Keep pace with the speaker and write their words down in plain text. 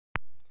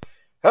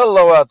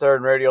Hello out there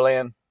in Radio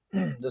Land.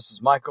 This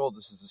is Michael.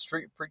 This is the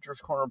Street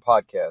Preacher's Corner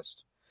podcast.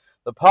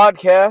 The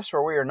podcast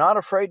where we are not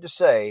afraid to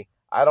say,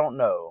 I don't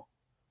know.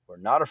 We're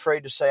not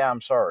afraid to say,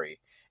 I'm sorry.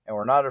 And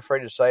we're not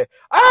afraid to say,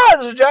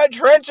 there's a giant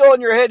tarantula on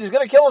your head. He's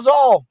going to kill us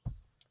all.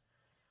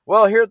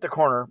 Well, here at the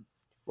corner,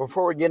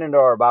 before we get into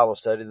our Bible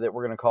study that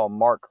we're going to call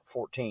Mark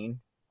 14,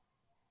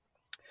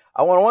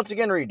 I want to once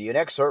again read you an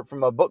excerpt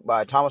from a book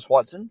by Thomas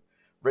Watson,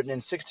 written in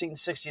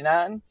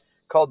 1669,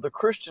 called The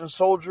Christian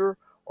Soldier,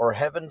 or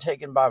Heaven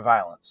Taken by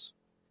Violence.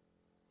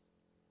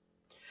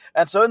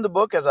 And so in the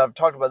book, as I've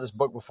talked about this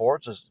book before,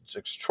 it's an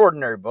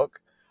extraordinary book.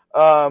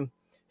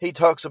 He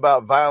talks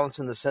about violence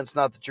in the sense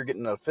not that you're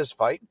getting in a fist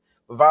fight,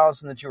 but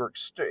violence in that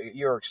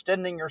you're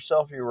extending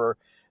yourself, you are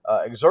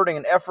exerting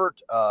an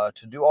effort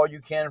to do all you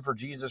can for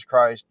Jesus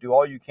Christ, do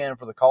all you can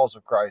for the cause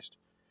of Christ.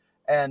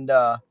 And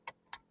I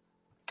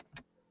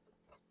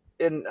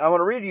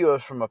want to read you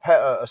from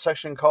a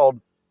section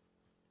called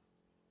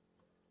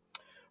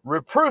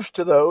Reproofs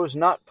to Those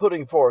Not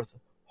Putting Forth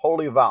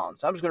Holy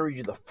Violence. I'm just going to read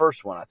you the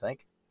first one, I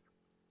think.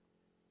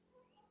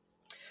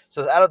 It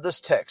says, out of this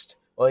text,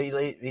 well,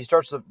 he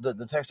starts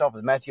the text off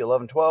with Matthew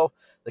 11:12.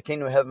 The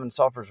kingdom of heaven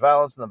suffers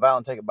violence, and the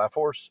violent take it by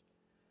force,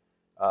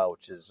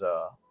 which is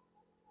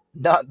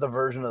not the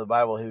version of the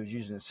Bible he was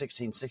using in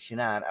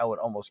 1669. I would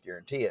almost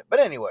guarantee it.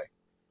 But anyway,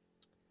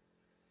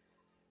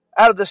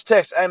 out of this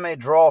text, I may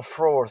draw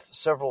forth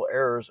several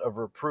errors of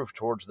reproof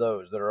towards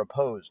those that are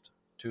opposed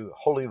to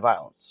holy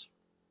violence.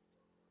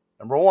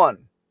 Number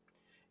one,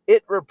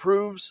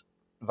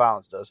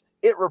 violence does,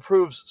 it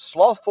reproves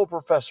slothful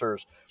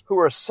professors who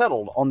are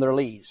settled on their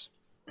lees.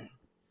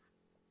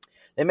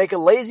 They make a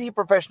lazy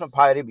profession of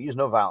piety, but use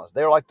no violence.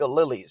 They are like the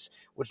lilies,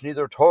 which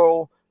neither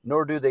toil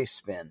nor do they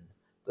spin.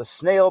 The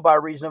snail, by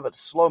reason of its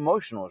slow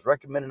motion, was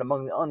recommended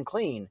among the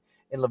unclean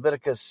in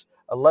Leviticus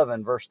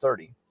 11, verse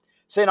 30.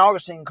 St.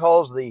 Augustine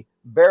calls the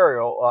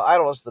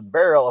idleness the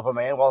burial of a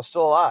man while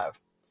still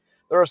alive.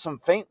 There are some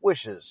faint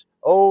wishes,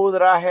 oh,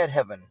 that I had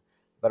heaven,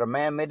 but a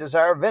man may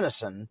desire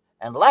venison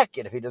and lack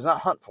it if he does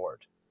not hunt for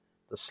it.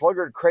 The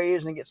sluggard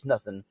craves and gets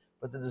nothing,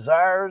 but the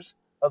desires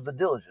of the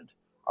diligent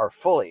are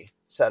fully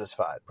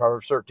satisfied.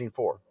 Proverbs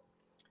 13:4.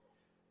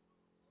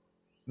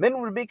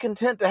 Men would be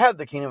content to have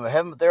the kingdom of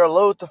heaven, but they are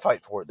loath to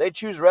fight for it. They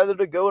choose rather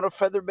to go in a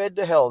feather bed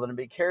to hell than to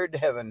be carried to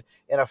heaven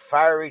in a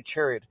fiery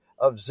chariot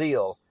of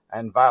zeal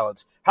and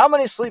violence. How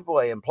many sleep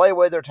away and play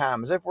away their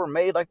time as if we're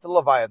made like the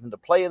Leviathan to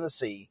play in the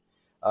sea?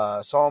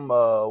 Psalm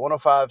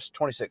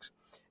 105:26.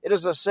 It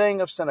is a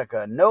saying of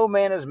Seneca, no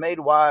man is made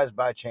wise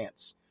by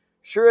chance.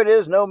 Sure it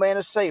is, no man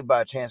is saved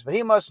by chance, but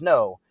he must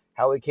know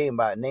how he came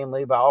by it,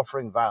 namely by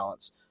offering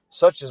violence.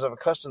 Such as have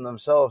accustomed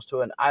themselves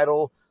to an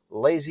idle,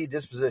 lazy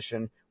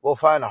disposition will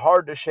find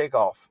hard to shake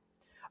off.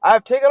 I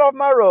have taken off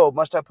my robe,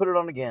 must I put it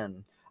on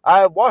again? I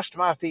have washed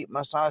my feet,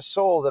 must I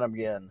soil them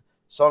again?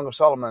 Song of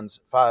Solomon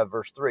 5,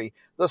 verse 3.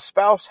 The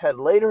spouse had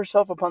laid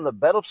herself upon the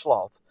bed of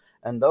sloth,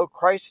 and though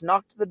Christ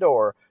knocked at the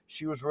door,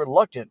 she was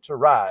reluctant to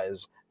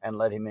rise and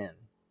let him in.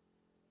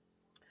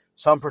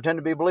 Some pretend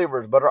to be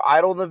believers, but are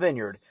idle in the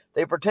vineyard.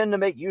 They pretend to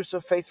make use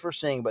of faith for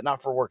seeing, but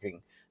not for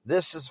working.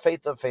 This is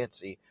faith of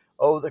fancy.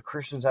 Oh, the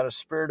Christians had a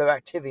spirit of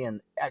activity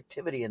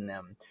in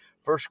them.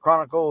 1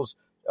 Chronicles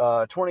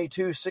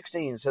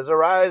 22:16 says,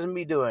 arise and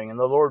be doing, and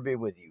the Lord be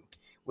with you.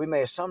 We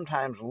may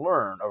sometimes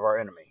learn of our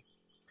enemy.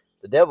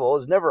 The devil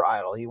is never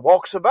idle. He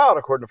walks about,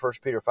 according to 1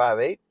 Peter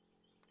 5:8.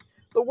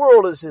 The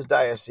world is his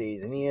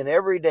diocese, and he is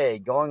every day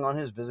going on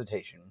his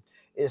visitation.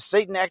 Is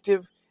Satan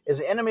active? Is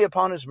the enemy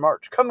upon his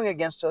march, coming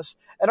against us?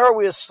 And are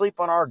we asleep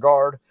on our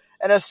guard?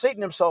 And as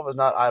Satan himself is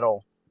not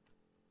idle,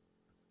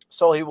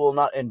 so he will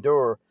not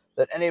endure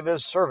that any of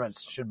his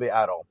servants should be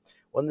idle.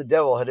 When the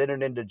devil had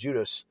entered into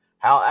Judas,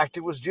 how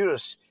active was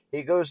Judas?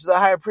 He goes to the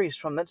high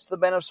priest from thence to the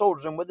band of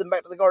soldiers, and with them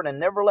back to the garden, and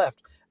never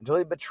left until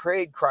he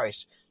betrayed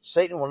Christ.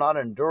 Satan will not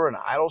endure an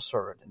idle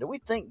servant. And do we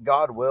think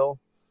God will?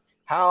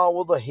 How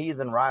will the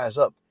heathen rise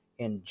up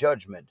in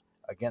judgment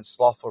against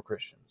slothful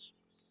Christians?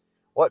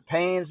 What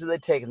pains do they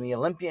take in the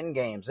Olympian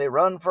games? They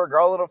run for a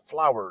garland of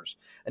flowers.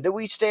 And do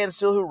we stand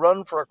still who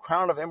run for a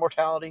crown of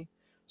immortality?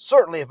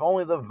 Certainly, if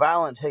only the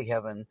violent take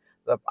heaven,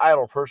 the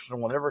idle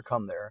person will never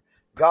come there.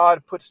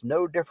 God puts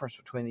no difference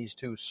between these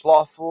two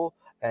slothful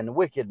and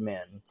wicked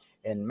men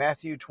in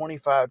Matthew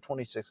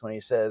 25:26 when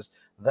he says,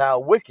 thou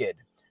wicked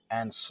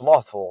and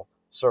slothful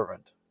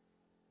servant.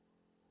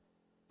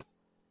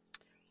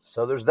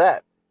 So there's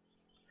that.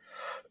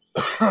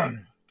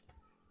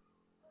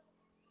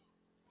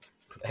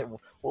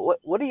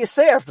 What do you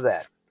say after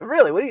that?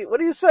 Really, what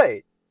do you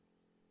say?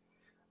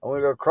 I'm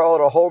going to go crawl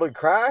to hold and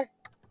cry?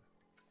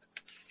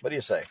 What do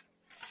you say?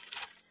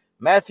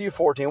 Matthew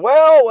 14.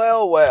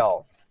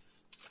 Well.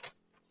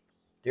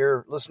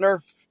 Dear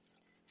listener,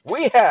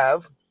 we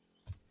have,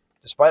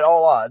 despite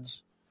all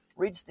odds,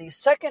 reached the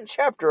second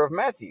chapter of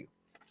Matthew.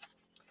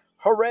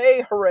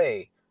 Hooray,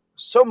 hooray.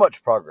 So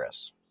much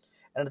progress.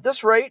 And at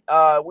this rate,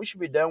 we should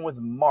be done with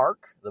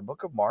Mark, the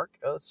book of Mark.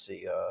 Let's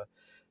see,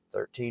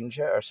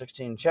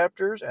 16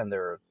 chapters, and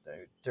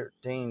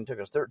took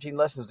us 13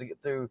 lessons to get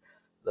through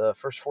the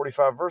first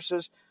 45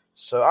 verses.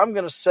 So I'm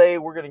going to say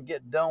we're going to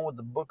get done with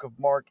the book of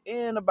Mark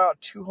in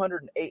about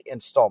 208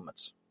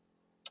 installments.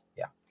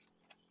 Yeah.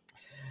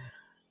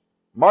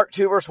 Mark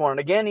 2, verse 1. And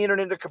again he entered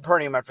into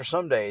Capernaum after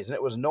some days, and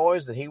it was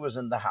noise that he was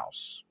in the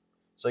house.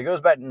 So he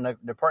goes back to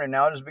Capernaum.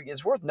 Now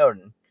it's worth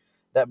noting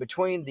that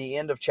between the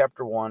end of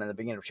chapter 1 and the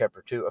beginning of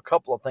chapter 2, a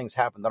couple of things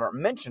happened that aren't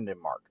mentioned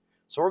in Mark.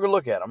 So we're going to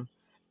look at them.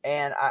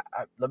 And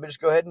let me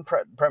just go ahead and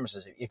premise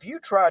this. If you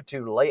try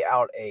to lay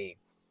out a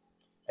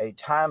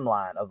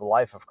timeline of the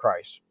life of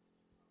Christ,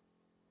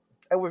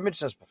 and we've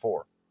mentioned this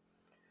before,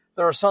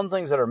 there are some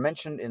things that are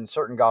mentioned in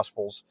certain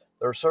Gospels.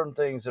 There are certain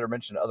things that are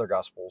mentioned in other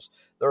Gospels.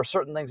 There are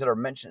certain things that are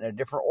mentioned in a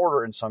different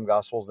order in some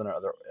Gospels than in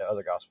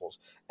other Gospels.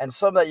 And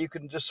some that you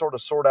can just sort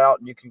of sort out,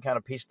 and you can kind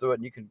of piece through it,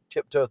 and you can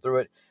tiptoe through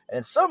it.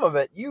 And some of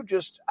it,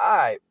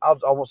 I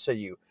won't say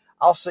you.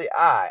 I'll say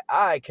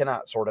I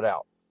cannot sort it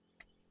out.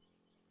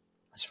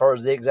 As far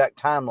as the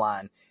exact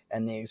timeline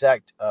and the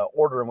exact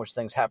order in which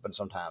things happen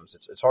sometimes.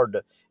 It's hard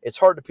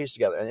to piece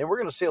together. And we're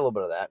going to see a little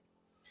bit of that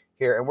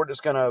here, and we're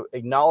just going to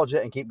acknowledge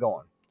it and keep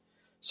going.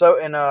 So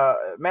in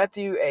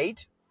Matthew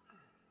 8,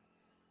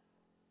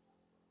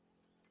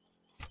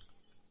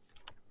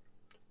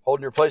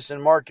 holding your place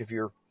in Mark, if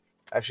you're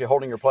actually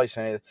holding your place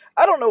in anything.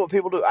 I don't know what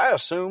people do. I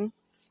assume,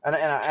 and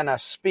I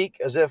speak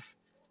as if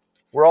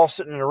we're all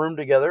sitting in a room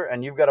together,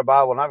 and you've got a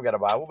Bible and I've got a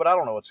Bible, but I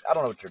don't know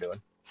what you're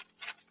doing.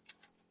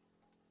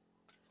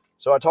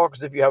 So I talk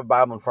as if you have a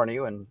Bible in front of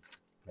you, and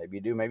maybe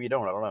you do, maybe you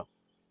don't. I don't know.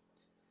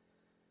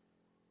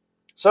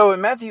 So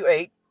in Matthew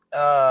 8,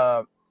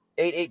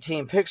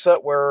 8:18 picks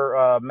up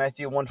where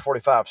Matthew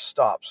 1:45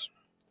 stops.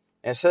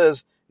 And it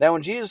says, Now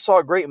when Jesus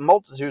saw great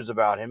multitudes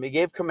about him, he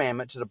gave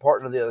commandment to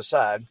depart unto the other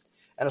side.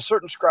 And a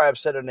certain scribe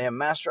said unto him,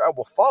 Master, I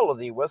will follow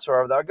thee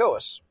whithersoever thou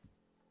goest.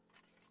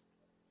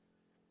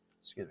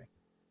 Excuse me.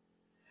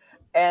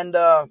 And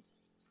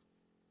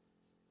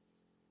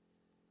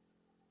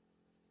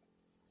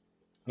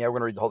we're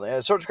going to read the whole thing.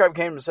 A certain scribe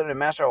came and said unto him,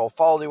 Master, I will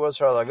follow thee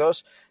whithersoever thou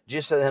goest.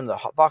 Jesus said to him, The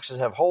foxes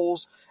have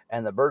holes,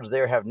 and the birds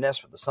there have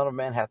nests, but the Son of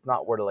Man hath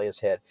not where to lay his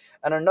head.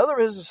 And another of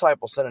his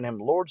disciples said unto him,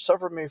 Lord,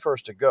 suffer me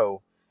first to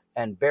go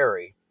and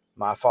bury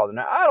my father.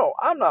 Now,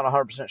 I'm not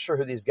 100% sure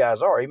who these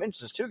guys are. He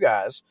mentions two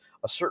guys,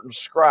 a certain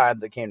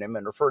scribe that came to him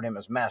and referred to him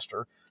as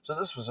master. So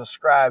this was a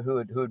scribe who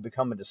had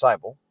become a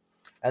disciple.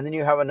 And then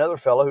you have another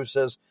fellow who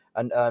says,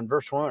 in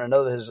verse 1,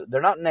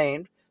 they're not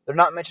named, they're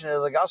not mentioned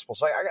in the gospel.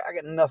 So I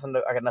got nothing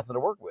to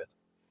work with.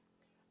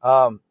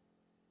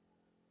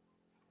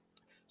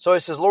 So he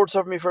says, Lord,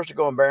 suffer me first to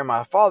go and bury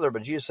my father.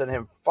 But Jesus said to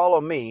him,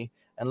 Follow me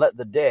and let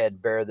the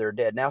dead bury their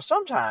dead. Now,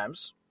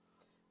 sometimes,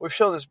 we've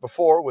shown this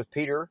before with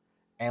Peter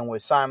and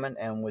with Simon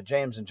and with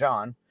James and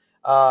John,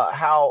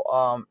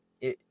 how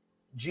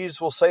Jesus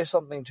will say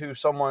something to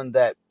someone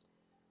that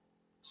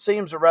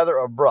seems rather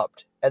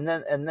abrupt. And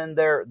then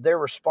their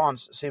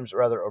response seems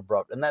rather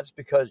abrupt. And that's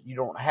because you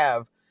don't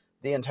have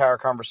the entire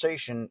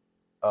conversation.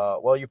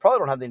 You probably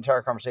don't have the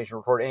entire conversation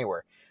recorded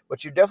anywhere.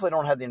 But you definitely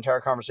don't have the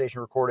entire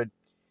conversation recorded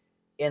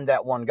in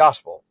that one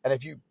gospel. And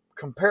if you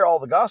compare all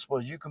the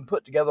gospels, you can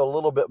put together a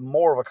little bit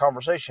more of a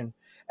conversation.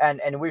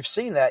 And we've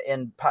seen that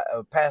in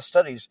past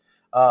studies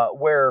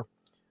where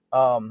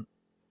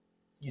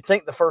you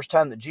think the first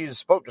time that Jesus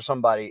spoke to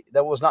somebody,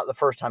 that was not the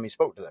first time he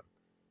spoke to them.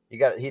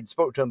 He'd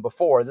spoke to them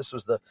before. This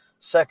was the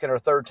second or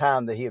third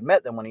time that he had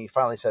met them when he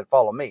finally said,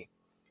 Follow me.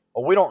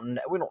 Well, we don't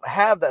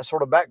have that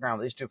sort of background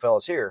with these two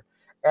fellows here.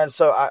 And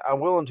so I'm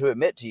willing to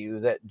admit to you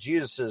that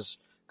Jesus'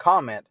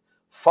 comment,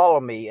 Follow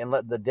me and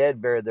let the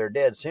dead bury their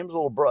dead, seems a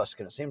little brusque,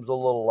 and it seems a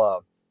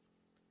little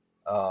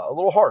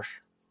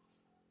harsh.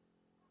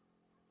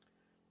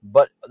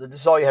 But this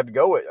is all you have to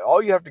go with.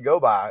 All you have to go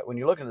by when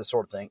you look at this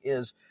sort of thing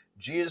is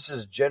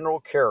Jesus' general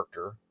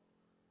character,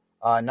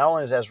 not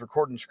only as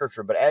recorded in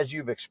Scripture, but as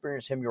you've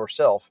experienced him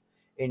yourself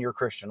in your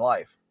Christian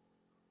life.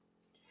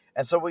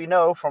 And so we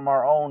know from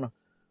our own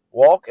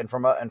walk and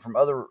from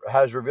other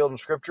how he's revealed in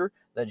Scripture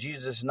that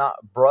Jesus is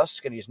not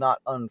brusque and he's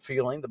not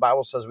unfeeling. The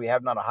Bible says we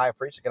have not a high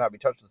priest that cannot be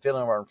touched with the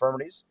feeling of our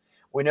infirmities.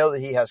 We know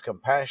that he has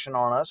compassion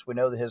on us. We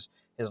know that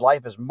his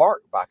life is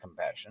marked by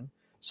compassion.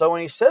 So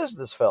when he says to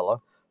this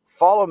fella,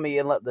 Follow me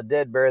and let the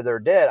dead bury their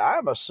dead,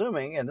 I'm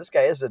assuming, and this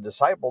guy is a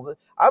disciple,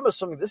 I'm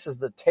assuming this is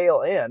the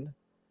tail end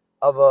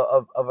of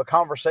a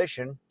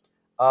conversation.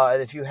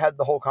 And if you had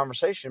the whole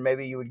conversation,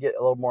 maybe you would get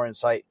a little more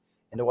insight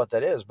into what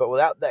that is. But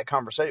without that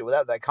conversation,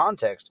 without that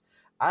context,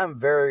 I'm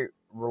very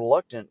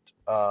reluctant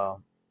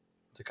to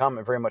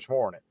comment very much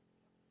more on it.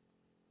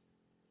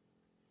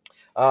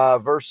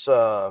 Verse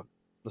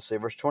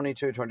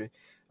 22, 20.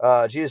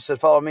 Jesus said,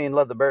 Follow me and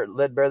let the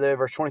dead bury their dead.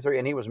 Verse 23,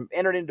 and he was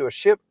entered into a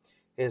ship.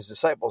 His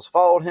disciples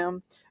followed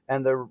him,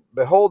 and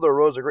behold, there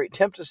arose a great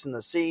tempest in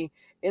the sea,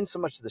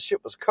 insomuch that the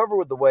ship was covered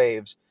with the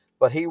waves,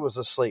 but he was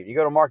asleep. You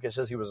go to Mark, it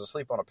says he was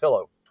asleep on a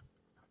pillow.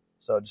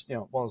 So just, one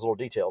of those little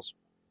details.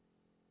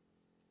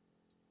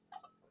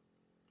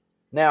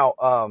 Now,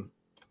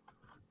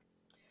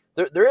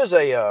 there is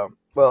so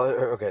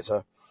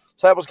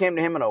disciples came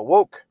to him and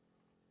awoke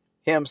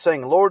him,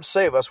 saying, Lord,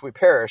 save us, we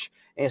perish.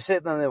 And he said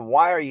to them,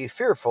 Why are ye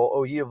fearful,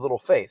 O ye of little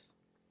faith?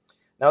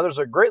 Now, there's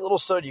a great little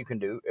study you can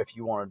do if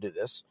you want to do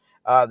this,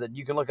 that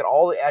you can look at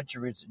all the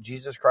attributes that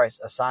Jesus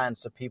Christ assigns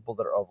to people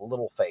that are of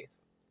little faith.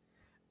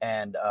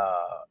 And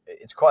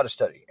it's quite a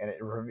study, and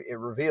it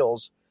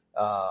reveals.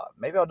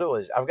 Maybe I'll do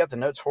it. I've got the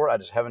notes for it. I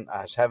just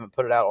haven't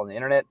put it out on the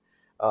internet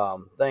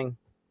thing.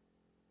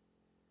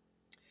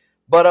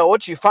 But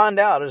what you find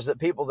out is that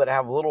people that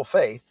have little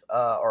faith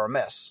are a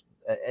mess.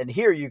 And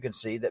here you can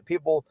see that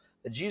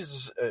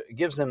Jesus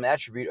gives them the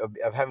attribute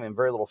of having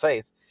very little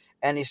faith.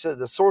 And he said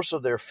the source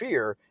of their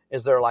fear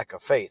is their lack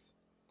of faith.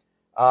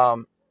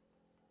 So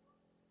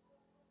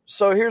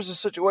here's the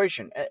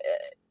situation.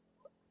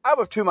 I'm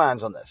of two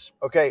minds on this.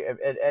 Okay,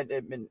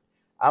 and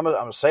I'm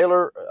a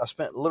sailor. I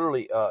spent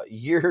literally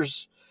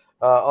years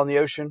on the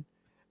ocean,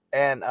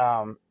 and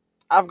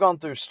I've gone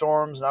through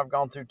storms, and I've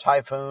gone through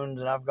typhoons,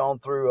 and I've gone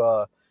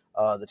through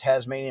the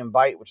Tasmanian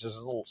Bight, which is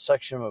a little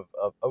section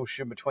of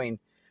ocean between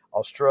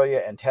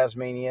Australia and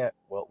Tasmania.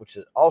 Well, which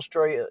is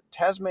Australia.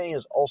 Tasmania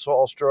is also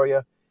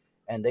Australia,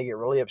 and they get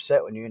really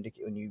upset when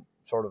you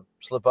sort of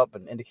slip up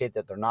and indicate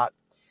that they're not.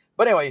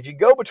 But anyway, if you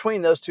go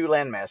between those two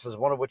landmasses,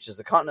 one of which is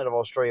the continent of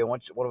Australia,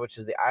 one of which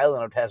is the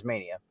island of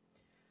Tasmania,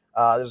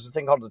 there's a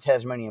thing called the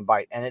Tasmanian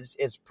Bight, and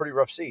it's pretty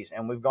rough seas.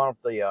 And we've gone up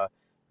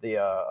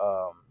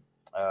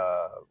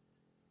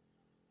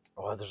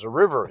there's a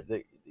river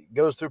that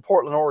goes through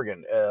Portland,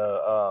 Oregon,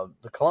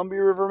 the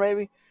Columbia River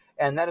maybe,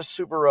 and that is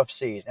super rough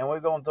seas. And we're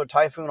going through a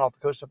typhoon off the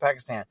coast of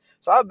Pakistan.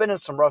 So I've been in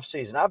some rough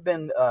seas, and I've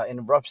been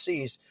in rough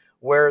seas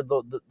where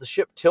the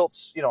ship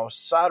tilts,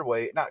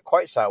 sideways, not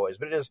quite sideways,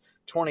 but it is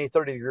 20,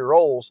 30 degree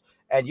rolls,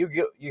 and you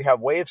have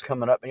waves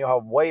coming up, and you'll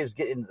have waves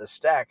get into the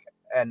stack.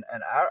 And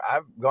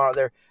I've gone out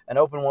there and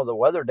opened one of the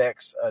weather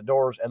decks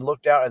doors and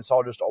looked out and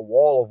saw just a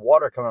wall of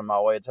water coming my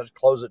way. It's just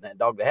close it and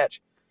dog the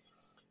hatch.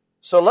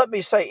 So let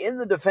me say, in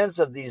the defense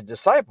of these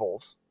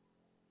disciples,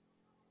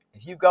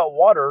 if you've got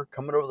water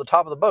coming over the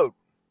top of the boat,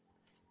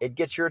 it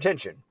gets your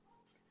attention,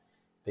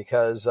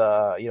 because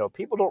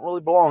people don't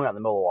really belong out in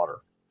the middle of water.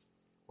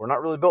 We're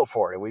not really built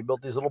for it. We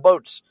built these little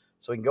boats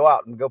so we can go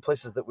out and go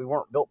places that we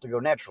weren't built to go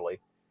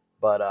naturally.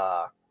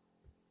 But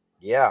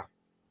yeah.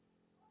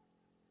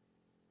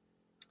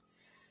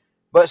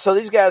 But so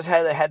these guys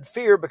had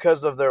fear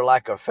because of their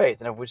lack of faith.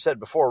 And as we said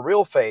before,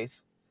 real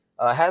faith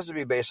has to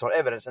be based on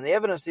evidence. And the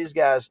evidence these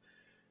guys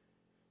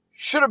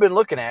should have been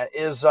looking at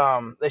is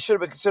they should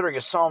have been considering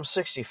is Psalm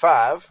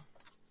 65.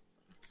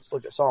 Let's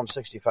look at Psalm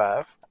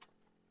 65.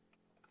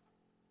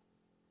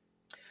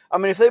 I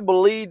mean, if they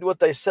believed what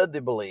they said they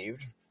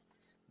believed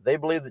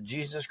that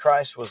Jesus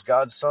Christ was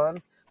God's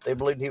Son, they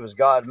believed he was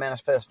God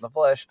manifest in the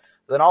flesh,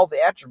 then all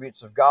the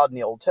attributes of God in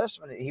the Old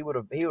Testament, he would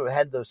have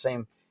had those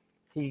same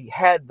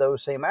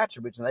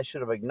attributes, and they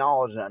should have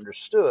acknowledged and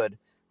understood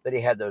that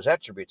he had those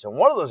attributes. And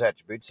one of those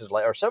attributes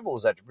several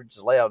of those attributes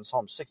is laid out in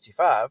Psalm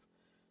 65,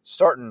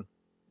 starting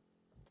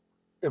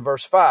in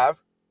verse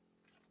 5.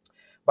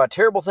 By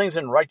terrible things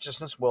in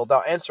righteousness wilt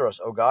thou answer us,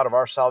 O God of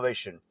our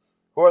salvation,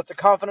 who art the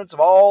confidence of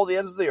all the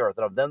ends of the earth,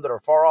 and of them that are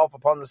far off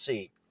upon the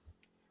sea,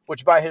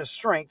 which by his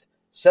strength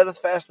setteth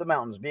fast the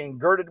mountains, being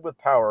girded with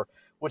power,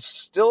 which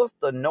stilleth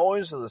the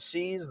noise of the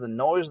seas, the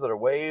noise of their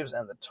waves,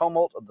 and the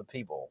tumult of the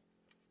people.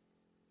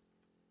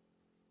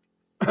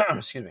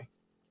 Excuse me.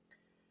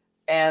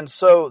 And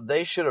so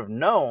they should have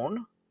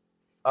known,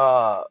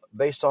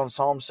 based on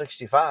Psalm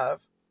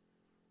 65,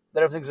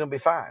 that everything's going to be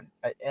fine.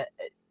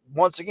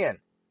 Once again,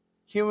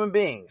 human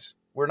beings,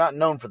 we're not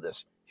known for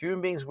this.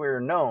 Human beings, we're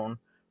known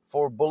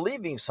for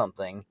believing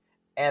something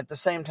and at the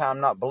same time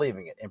not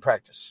believing it in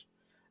practice.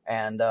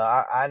 And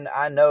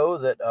I know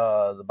that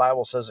the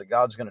Bible says that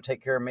God's going to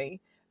take care of me,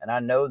 and I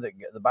know that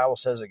the Bible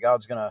says that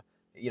God's going to,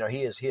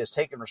 He has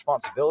taken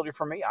responsibility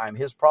for me. I am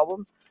His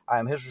problem. I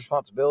am His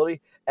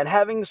responsibility. And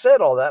having said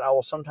all that, I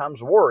will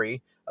sometimes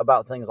worry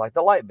about things like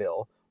the light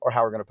bill or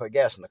how we're going to put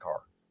gas in the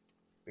car,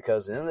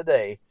 because at the end of the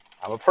day,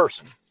 I'm a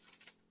person,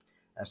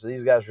 and so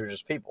these guys are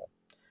just people.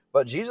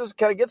 But Jesus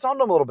kind of gets on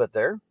them a little bit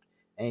there,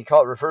 and He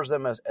refers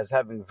them as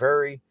having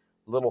very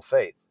little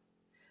faith.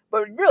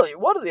 But really,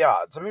 what are the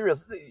odds? I mean,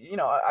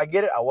 I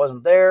get it. I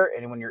wasn't there,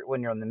 and when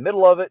you're in the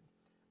middle of it,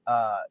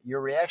 your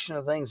reaction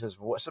to things is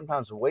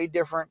sometimes way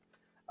different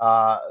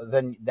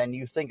than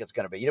you think it's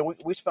going to be.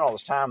 We spent all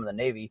this time in the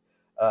Navy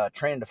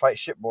training to fight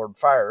shipboard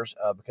fires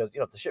because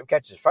if the ship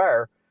catches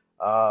fire,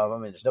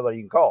 there's nobody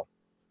you can call.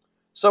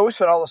 So we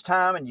spent all this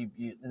time, and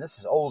and this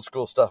is old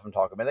school stuff I'm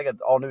talking about. They got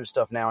all new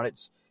stuff now, and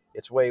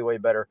it's way, way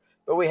better.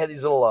 But we had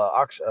these little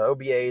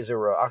OBAs. They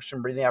were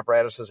oxygen breathing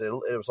apparatuses. It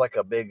was like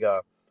a big,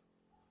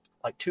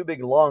 like two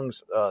big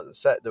lungs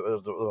set. There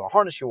was a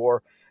harness you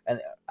wore, and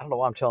I don't know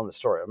why I'm telling this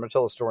story. I'm going to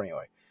tell the story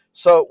anyway.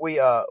 So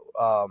we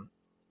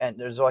and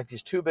there's like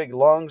these two big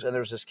lungs, and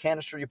there's this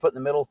canister you put in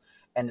the middle,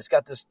 and it's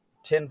got this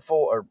tin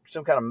foil or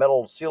some kind of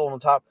metal seal on the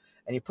top,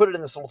 and you put it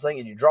in this little thing,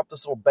 and you drop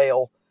this little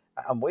bale.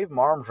 I'm waving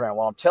my arms around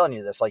while I'm telling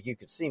you this, like you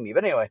could see me.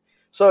 But anyway,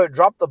 so it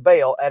dropped the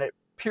bale, and it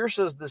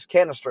pierces this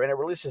canister, and it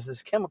releases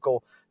this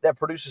chemical that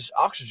produces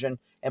oxygen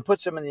and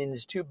puts them in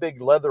these two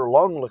big leather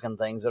lung-looking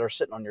things that are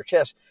sitting on your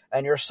chest,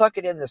 and you're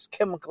sucking in this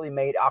chemically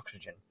made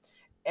oxygen.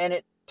 And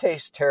it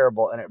tastes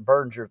terrible and it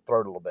burns your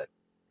throat a little bit.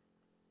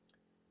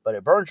 But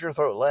it burns your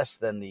throat less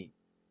than the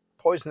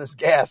poisonous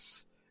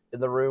gas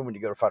in the room when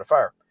you go to fight a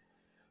fire.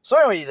 So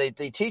anyway,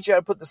 they teach you how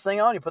to put this thing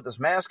on. You put this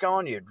mask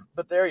on. You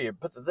put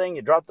the thing.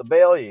 You drop the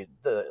bell.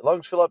 The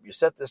lungs fill up. You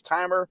set this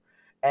timer,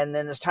 and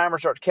then this timer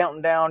starts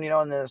counting down.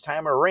 And then this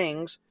timer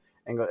rings,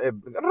 and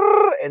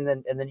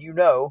then you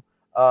know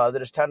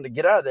that it's time to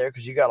get out of there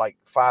because you got like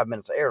 5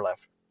 minutes of air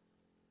left.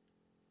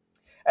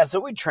 And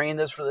so we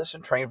train for this.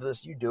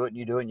 You do it, and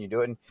you do it, and you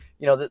do it. And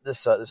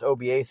this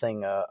OBA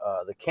thing,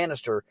 the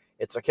canister,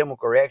 it's a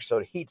chemical reaction, so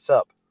it heats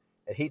up.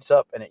 It heats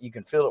up, and you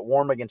can feel it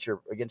warm against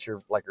your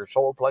like your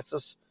solar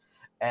plexus,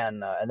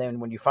 and then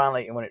when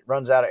it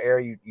runs out of air,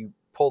 you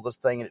pull this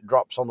thing and it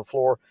drops on the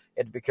floor.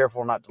 You have to be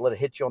careful not to let it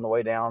hit you on the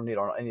way down.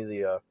 Any of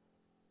the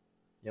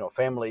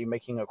family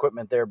making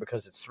equipment there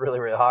because it's really,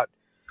 really hot.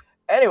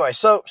 Anyway,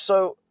 so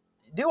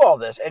do all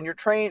this, and you're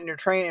trained,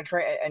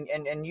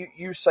 and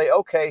you say,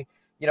 okay,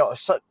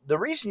 so the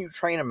reason you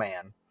train a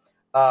man,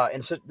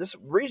 and so this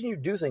reason you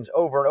do things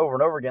over and over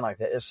and over again like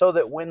that is so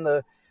that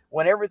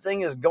when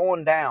everything is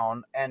going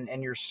down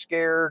and you're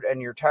scared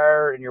and you're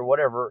tired and you're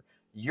whatever,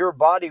 your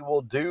body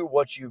will do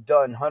what you've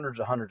done hundreds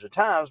of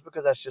times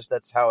because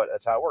that's how it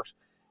works.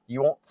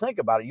 You won't think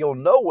about it. You'll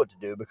know what to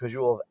do because you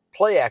will have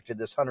play acted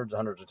this hundreds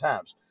of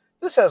times.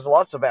 This has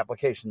lots of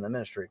application in the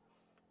ministry.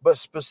 But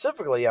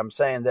specifically, I'm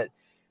saying that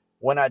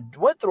when I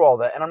went through all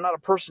that, and I'm not a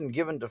person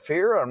given to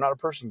fear, I'm not a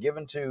person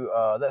given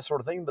to that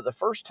sort of thing, but the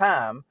first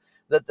time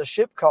that the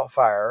ship caught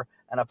fire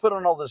and I put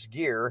on all this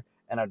gear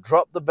and I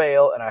dropped the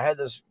bale and I had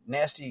this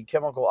nasty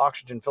chemical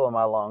oxygen filling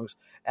my lungs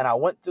and I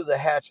went through the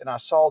hatch and I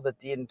saw that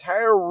the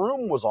entire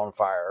room was on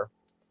fire,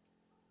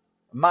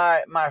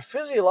 my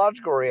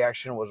physiological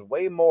reaction was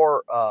way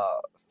more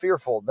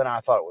fearful than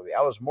I thought it would be.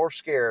 I was more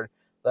scared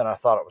than I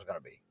thought it was going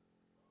to be.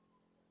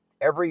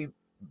 Every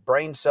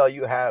brain cell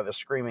you have is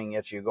screaming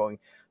at you going,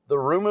 the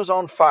room is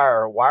on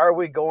fire. Why are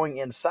we going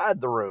inside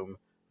the room?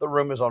 The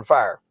room is on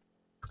fire.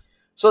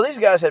 So these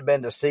guys had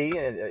been to sea,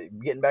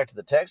 getting back to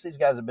the text, these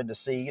guys had been to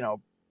sea,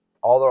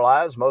 all their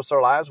lives, most of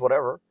their lives,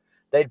 whatever.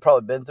 They'd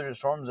probably been through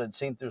storms, they'd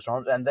seen through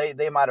storms, and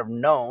they might have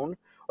known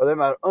or they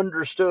might have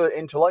understood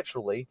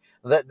intellectually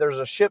that there's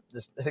a ship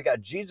that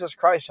got Jesus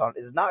Christ on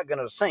is not going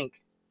to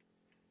sink.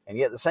 And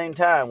yet at the same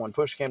time, when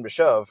push came to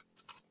shove,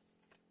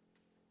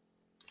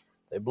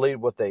 they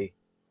believed what they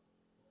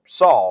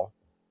saw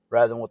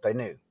rather than what they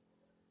knew.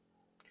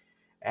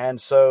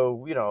 And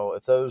so,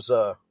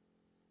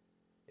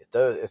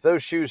 if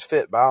those shoes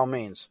fit, by all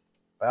means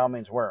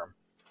wear them.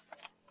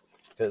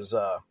 Because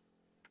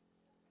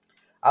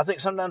I think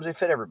sometimes they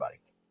fit everybody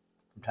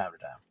from time to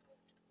time.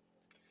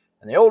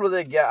 And the older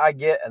I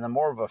get and the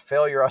more of a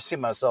failure I see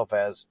myself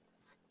as,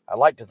 I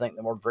like to think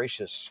the more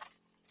gracious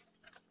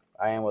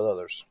I am with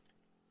others.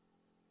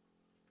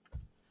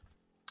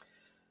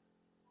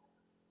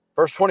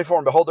 Verse 24,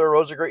 and behold, there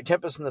arose a great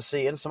tempest in the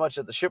sea, insomuch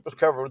that the ship was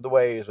covered with the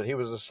waves, but he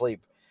was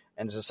asleep.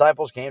 And his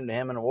disciples came to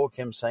him and awoke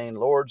him, saying,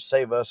 Lord,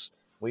 save us,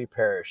 we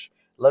perish.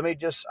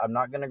 I'm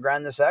not going to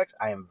grind this axe.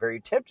 I am very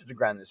tempted to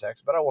grind this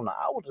axe, but I will not.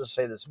 I will just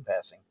say this in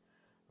passing.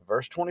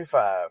 Verse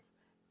 25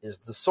 is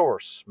the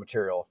source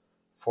material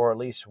for at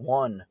least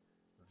one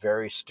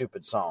very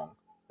stupid song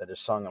that is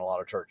sung in a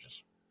lot of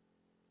churches.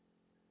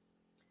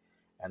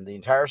 And the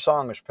entire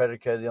song is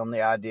predicated on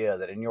the idea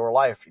that in your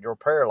life, your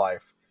prayer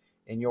life,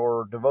 in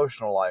your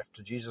devotional life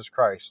to Jesus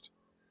Christ,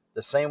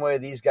 the same way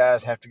these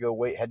guys had to go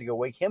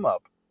wake him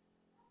up,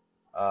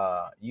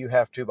 you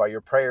have to, by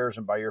your prayers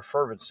and by your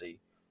fervency,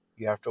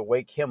 you have to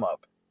wake him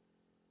up,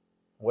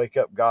 wake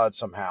up God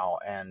somehow,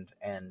 and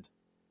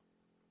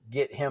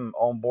get him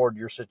on board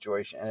your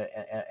situation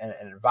and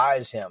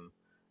advise him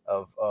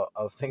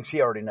of things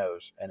he already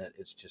knows, and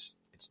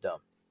it's dumb,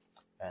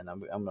 and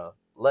I'm gonna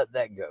let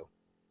that go.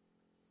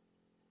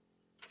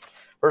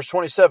 Verse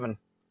 27.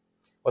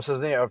 What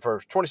says in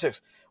verse 26?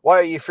 Why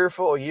are ye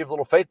fearful, O ye of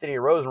little faith? That he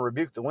arose and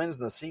rebuked the winds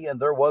and the sea, and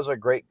there was a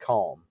great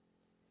calm.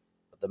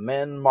 But the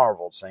men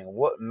marveled, saying,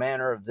 What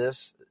manner of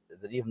this,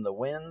 that even the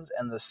winds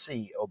and the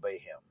sea obey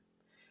him?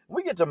 When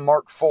we get to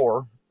Mark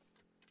 4,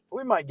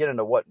 we might get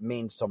into what it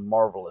means to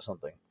marvel at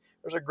something.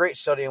 There's a great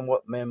study on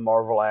what men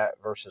marvel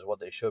at versus what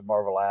they should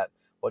marvel at,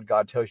 what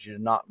God tells you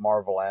to not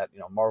marvel at.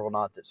 Marvel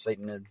not that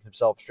Satan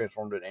himself is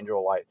transformed into an angel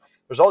of light.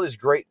 There's all these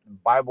great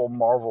Bible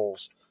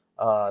marvels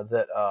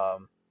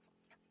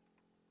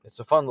it's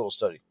a fun little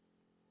study.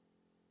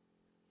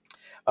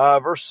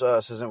 Verse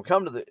says, and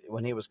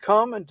when he was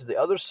come into the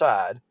other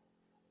side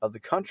of the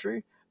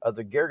country of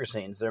the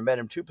Gergesenes, there met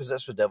him two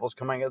possessed with devils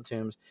coming out of the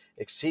tombs,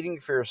 exceeding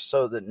fierce,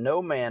 so that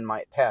no man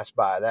might pass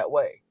by that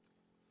way.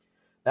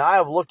 Now I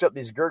have looked up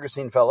these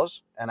Gergesene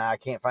fellows, and I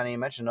can't find any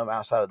mention of them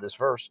outside of this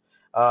verse.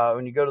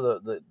 When you go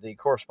to the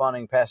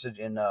corresponding passage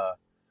in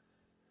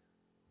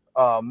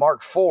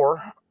Mark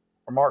 4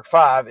 or Mark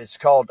 5, it's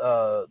called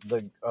the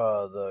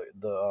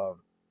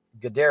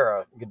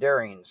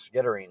Gadarenes,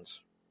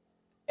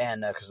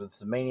 and because it's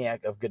the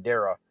maniac of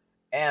Gadara,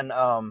 and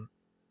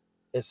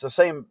it's the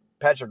same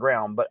patch of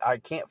ground, but I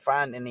can't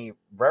find any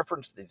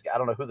reference to these guys. I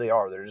don't know who they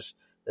are. They're just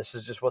This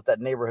is just what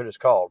that neighborhood is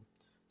called.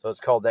 So it's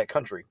called that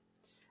country.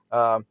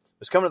 Was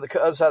coming to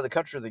the other side of the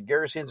country. The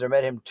Gerasenes there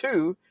met him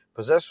too,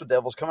 possessed with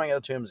devils, coming out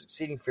of the tombs,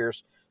 exceeding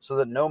fierce, so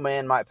that no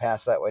man might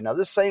pass that way. Now,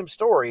 this same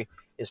story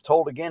is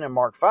told again in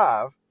Mark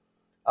 5,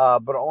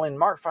 but only in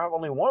Mark 5,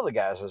 only one of the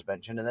guys is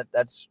mentioned, and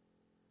that's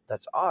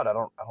odd. I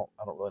don't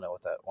really know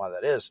why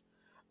that is.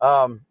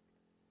 But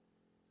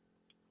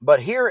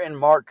here in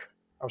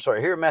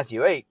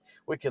Matthew 8,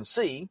 we can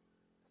see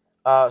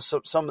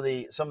some of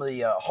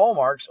the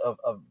hallmarks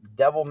of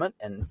devilment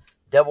and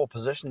devil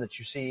possession that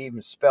you see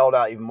even spelled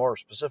out even more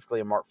specifically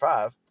in Mark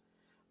 5.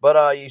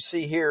 But you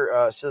see here,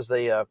 it says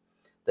they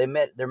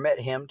met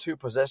him too,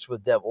 possessed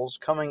with devils,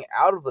 coming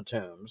out of the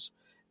tombs,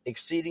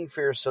 exceeding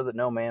fierce, so that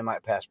no man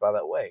might pass by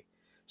that way.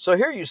 So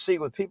here you see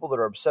with people that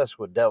are obsessed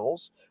with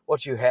devils,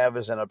 what you have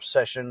is an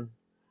obsession.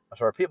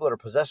 People that are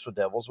possessed with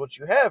devils, what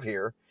you have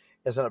here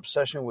is an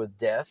obsession with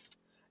death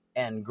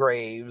and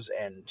graves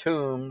and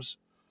tombs.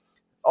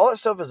 All that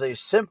stuff is a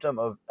symptom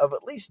of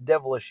at least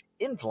devilish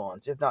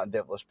influence, if not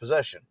devilish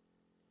possession.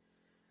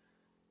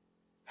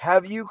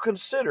 Have you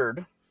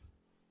considered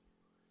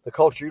the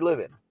culture you live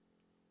in?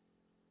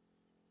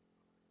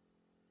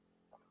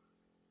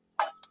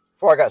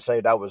 Before I got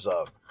saved, I was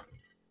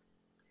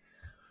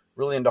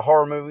really into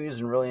horror movies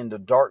and really into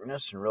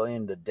darkness and really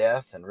into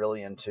death and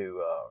really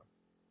into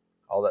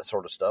all that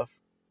sort of stuff.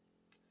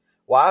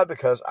 Why?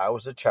 Because I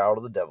was a child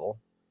of the devil,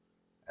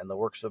 and the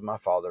works of my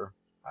father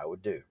I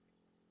would do.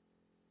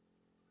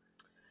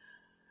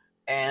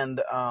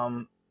 And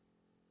I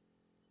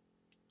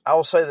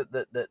will say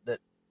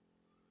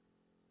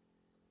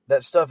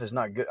that stuff is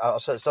not good. I'll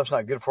say that stuff's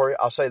not good for you.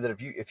 I'll say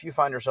that if you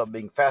find yourself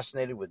being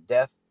fascinated with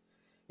death,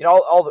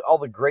 all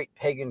the great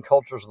pagan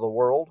cultures of the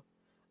world,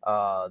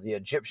 the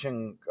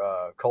Egyptian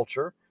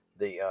culture,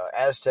 the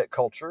Aztec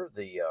culture,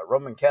 the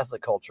Roman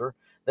Catholic culture,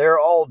 they're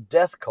all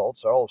death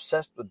cults. They're all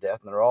obsessed with death,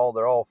 and they're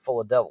all full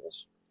of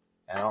devils.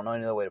 And I don't know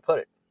any other way to put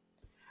it.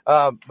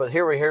 But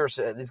here we hear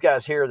these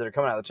guys here that are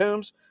coming out of the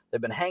tombs. They've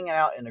been hanging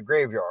out in the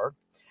graveyard,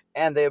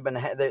 and they're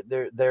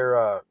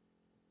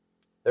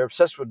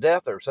obsessed with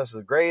death. They're obsessed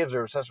with graves.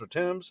 They're obsessed with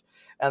tombs,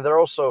 and they're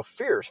also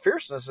fierce.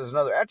 Fierceness is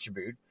another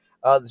attribute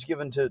that's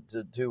given to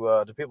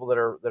people that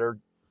are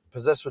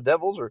possessed with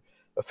devils or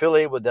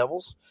affiliated with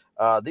devils.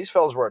 These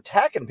fellows were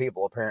attacking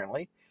people.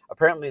 Apparently,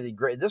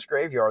 this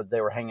graveyard they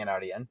were hanging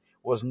out in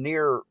was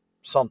near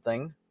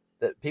something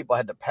that people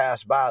had to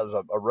pass by. There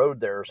was a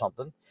road there or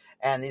something.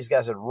 And these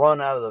guys had run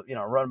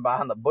run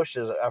behind the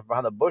bushes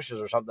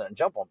or something and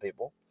jump on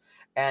people.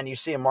 And you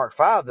see in Mark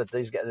 5 that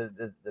these guys,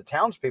 the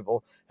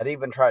townspeople had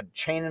even tried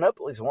chaining up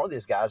at least one of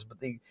these guys, but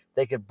they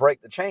could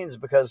break the chains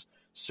because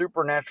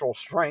supernatural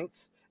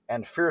strength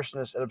and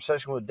fierceness and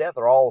obsession with death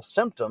are all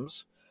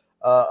symptoms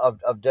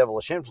of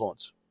devilish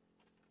influence.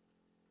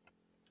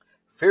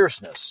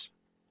 Fierceness.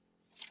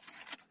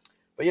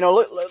 But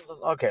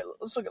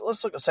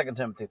let's look at 2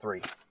 Timothy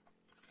 3.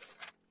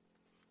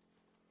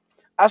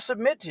 I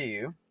submit to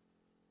you.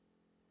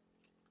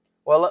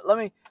 Well, let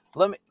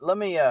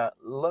me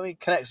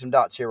connect some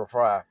dots here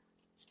before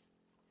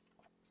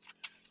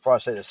I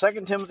say this.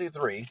 2 Timothy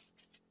 3.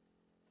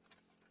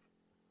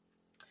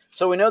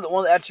 So we know that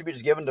one of the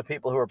attributes given to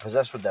people who are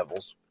possessed with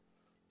devils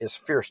is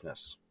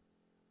fierceness.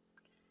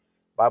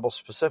 The Bible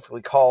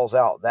specifically calls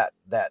out that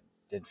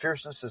and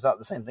fierceness is not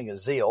the same thing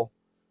as zeal.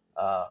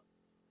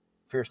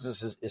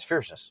 Fierceness is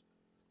fierceness.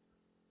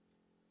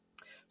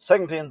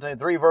 2 Timothy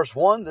 3 verse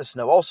 1, this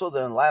know also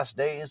that in the last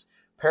days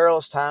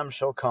perilous times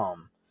shall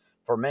come.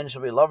 For men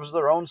shall be lovers of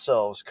their own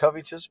selves,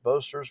 covetous,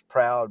 boasters,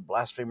 proud,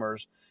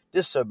 blasphemers,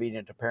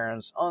 disobedient to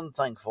parents,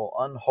 unthankful,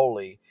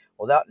 unholy,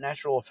 without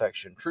natural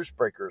affection, truce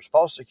breakers,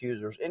 false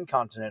accusers,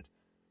 incontinent,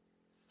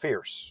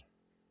 fierce,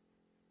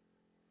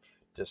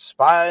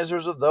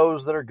 despisers of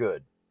those that are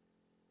good.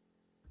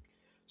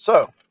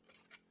 So,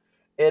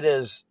 it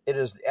is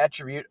the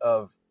attribute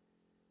of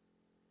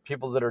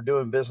people that are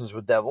doing business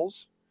with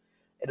devils.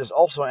 It is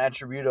also an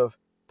attribute of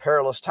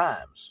perilous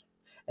times.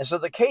 And so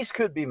the case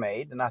could be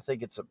made, and I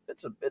think it's a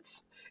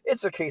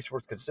case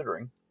worth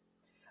considering,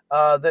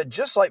 that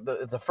just like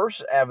the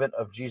first advent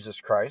of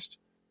Jesus Christ,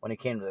 when he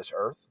came to this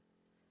earth,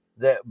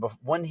 that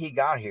when he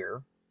got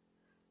here,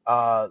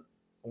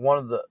 one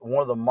of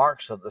the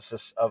marks of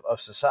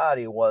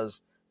society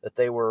was that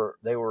they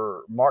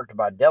were marked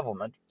by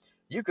devilment.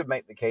 You could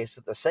make the case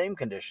that the same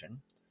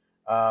condition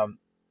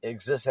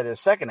exists at his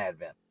second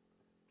advent.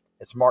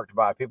 It's marked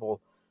by people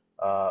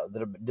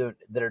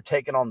that are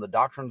taking on the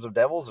doctrines of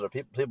devils, that are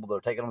people that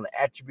are taking on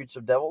the attributes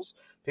of devils,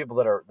 people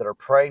that are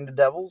praying to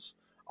devils.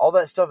 All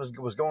that stuff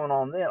was going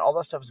on then. All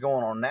that stuff is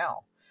going on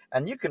now,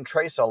 and you can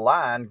trace a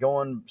line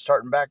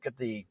starting back at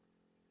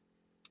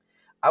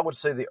I would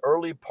say the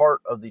early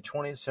part of the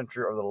 20th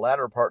century or the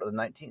latter part of the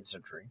 19th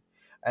century,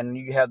 and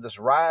you have this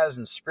rise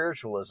in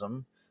spiritualism,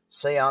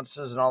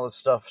 seances, and all this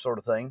stuff sort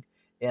of thing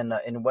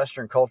in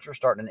Western culture,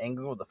 starting in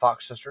England with the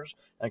Fox sisters,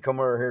 and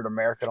come over here to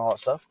America and all that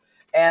stuff.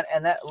 And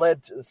that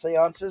led to the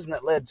seances, and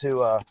that led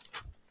to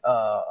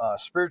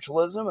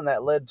spiritualism, and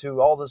that led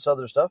to all this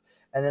other stuff.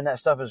 And then that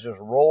stuff is just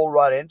rolled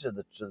right into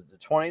the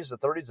 20s, the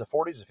 30s, the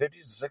 40s, the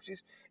 50s, the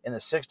 60s. In the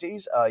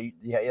 60s,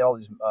 you had all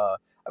these.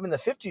 In the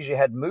 50s, you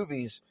had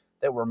movies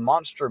that were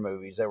monster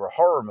movies. They were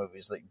horror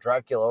movies, like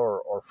Dracula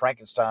or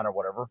Frankenstein or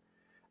whatever.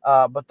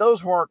 But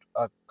those weren't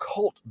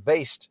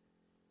cult-based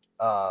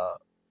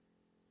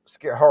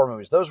scare horror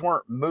movies. Those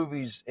weren't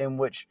movies in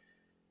which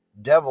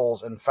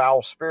devils and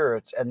foul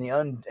spirits and the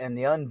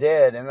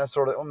undead and that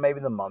sort of, well, maybe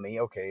the Mummy.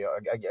 Okay,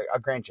 I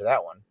grant you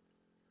that one.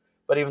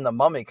 But even the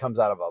Mummy comes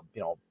out of a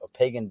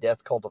pagan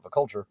death cult of a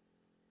culture.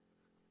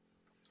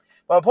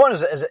 But my point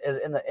is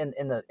in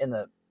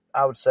the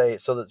I would say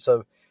so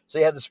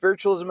you have the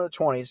spiritualism of the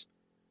 20s.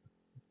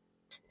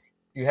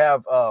 You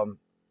have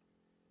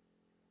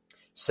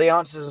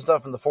seances and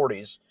stuff in the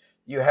 40s.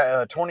 You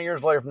have 20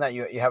 years later from that,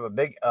 you have a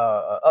big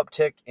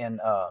uptick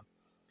in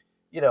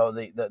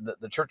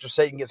the Church of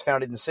Satan gets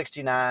founded in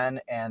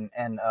 '69,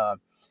 and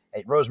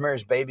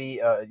Rosemary's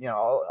Baby.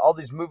 All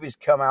these movies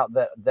come out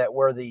that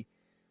where the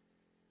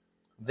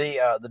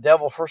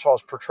devil, first of all,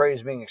 is portrayed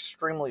as being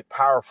extremely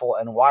powerful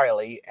and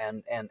wily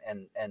and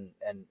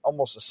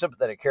almost a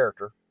sympathetic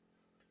character.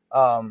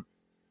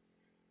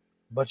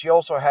 But you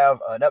also have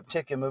an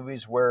uptick in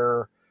movies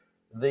where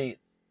the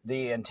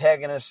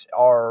antagonists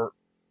are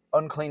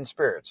unclean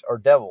spirits or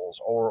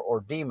devils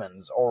or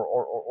demons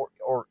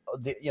or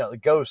the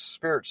ghosts,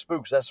 spirits,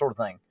 spooks, that sort of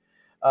thing,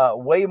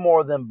 way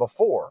more than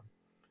before.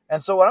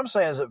 And so what I'm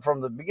saying is that from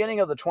the beginning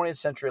of the 20th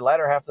century,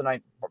 latter half of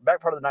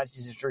back part of the 19th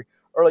century,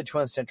 early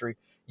 20th century,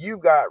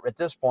 you've got, at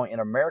this point in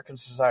American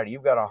society,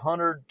 you've got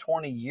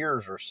 120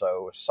 years or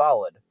so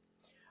solid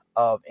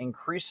of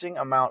increasing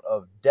amount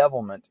of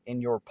devilment in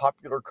your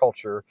popular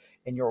culture,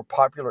 in your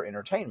popular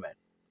entertainment.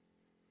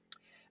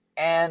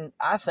 And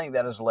I think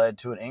that has led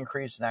to an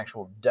increase in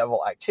actual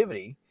devil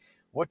activity,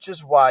 which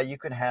is why you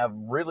can have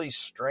really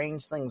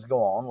strange things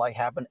go on, like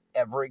happen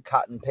every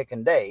cotton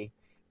picking day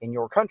in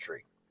your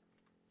country.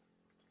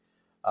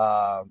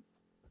 I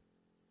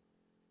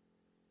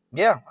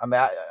don't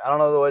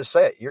know the way to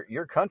say it.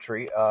 Your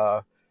country,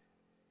 I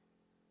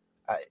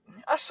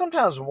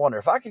sometimes wonder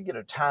if I could get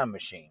a time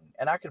machine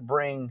and I could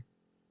bring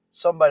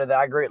somebody that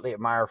I greatly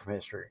admire from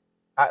history.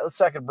 Let's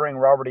say I could bring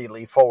Robert E.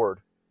 Lee forward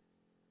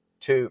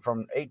he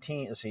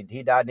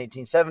died in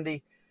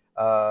 1870.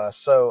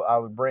 So I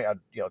would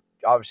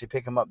obviously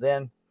pick him up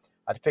then.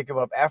 I'd pick him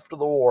up after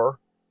the war,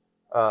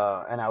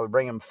 and I would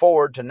bring him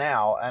forward to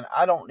now. And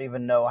I don't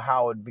even know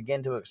how I would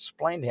begin to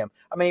explain to him.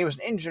 I mean, he was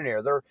an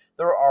engineer. There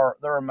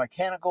are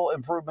mechanical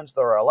improvements,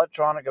 there are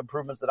electronic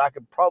improvements that I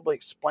could probably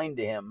explain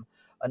to him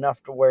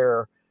enough to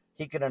where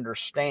he could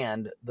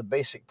understand the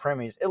basic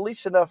premise, at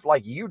least enough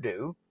like you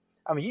do.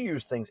 I mean, you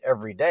use things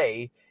every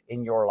day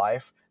in your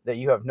life that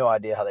you have no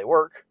idea how they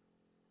work.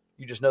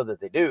 You just know that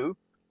they do.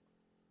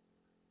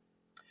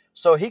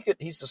 So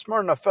he's a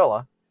smart enough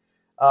fella.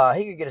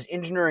 He could get his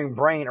engineering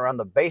brain around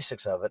the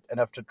basics of it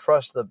enough to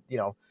trust so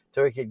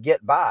he could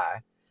get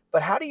by.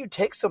 But how do you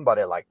take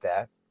somebody like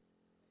that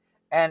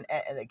and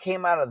it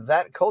came out of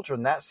that culture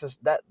and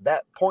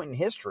that point in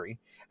history,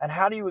 and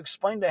how do you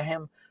explain to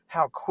him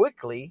how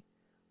quickly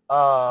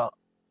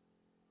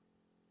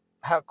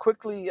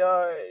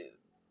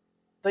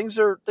things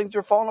are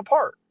falling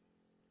apart?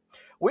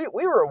 We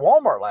were at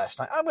Walmart last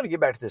night. I'm going to get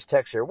back to this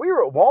text here. We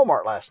were at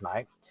Walmart last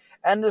night,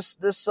 and this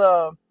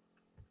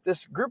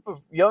group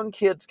of young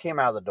kids came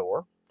out of the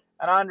door,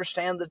 and I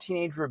understand the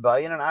teenage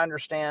rebellion, and I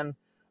understand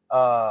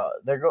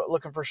they're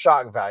looking for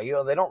shock value,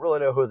 and they don't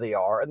really know who they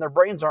are, and their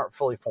brains aren't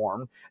fully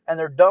formed, and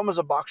they're dumb as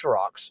a box of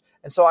rocks.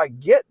 And so I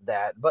get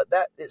that, but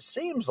that it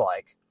seems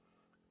like,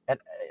 and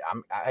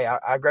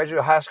I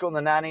graduated high school in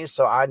the 90s,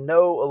 so I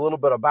know a little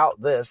bit about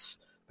this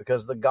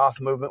because the goth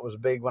movement was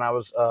big when I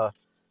was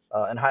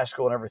in high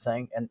school and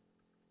everything.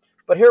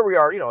 But here we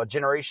are, a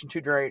generation,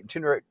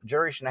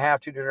 generation and a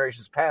half, 2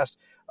 generations past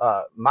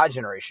my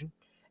generation,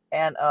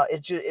 and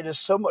it is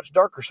so much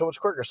darker, so much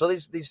quicker. So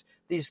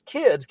these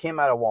kids came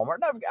out of Walmart,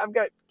 and I've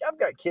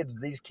got kids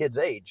these kids'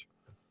 age,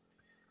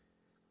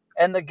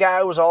 and the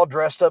guy was all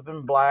dressed up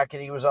in black,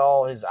 and his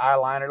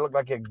eyeliner looked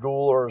like a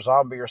ghoul or a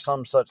zombie or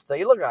some such thing.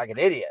 He looked like an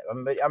idiot.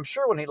 I'm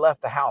sure when he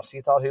left the house,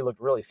 he thought he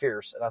looked really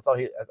fierce, and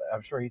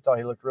I'm sure he thought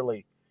he looked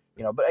really,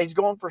 but he's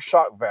going for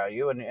shock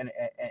value, and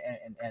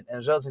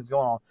there's other things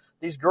going on.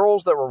 These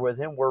girls that were with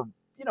him were,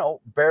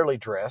 barely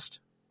dressed.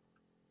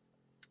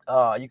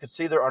 You could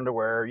see their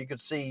underwear. You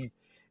could see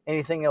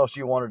anything else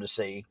you wanted to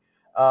see.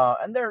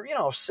 And they're,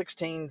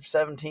 16,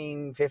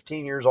 17,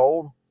 15 years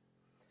old.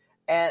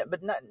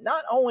 But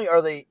not only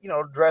are they,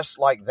 dressed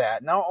like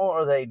that, not only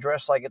are they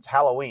dressed like it's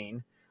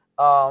Halloween,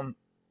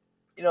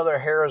 their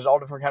hair is all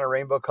different kind of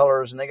rainbow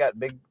colors, and they got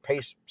big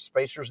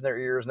spacers in their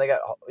ears, and they got,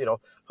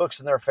 hooks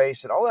in their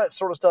face and all that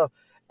sort of stuff.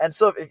 And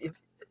so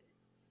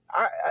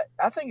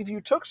I think if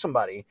you took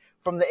somebody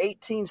from the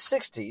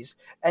 1860s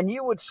and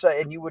you would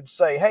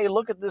say, hey,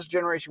 look at this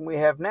generation we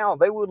have now,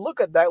 they would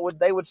look at that,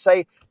 they would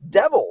say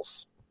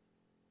devils.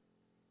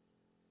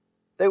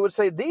 They would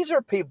say these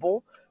are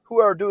people who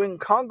are doing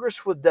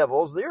congress with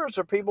devils. These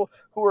are people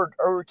who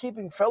are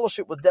keeping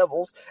fellowship with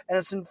devils, and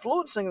it's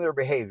influencing their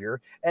behavior,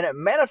 and it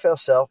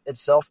manifests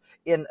itself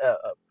in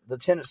the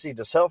tendency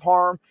to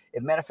self-harm.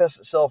 It manifests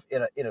itself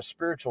in a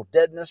spiritual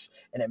deadness,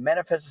 and it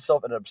manifests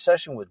itself in an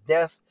obsession with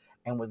death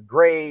and with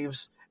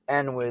graves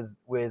and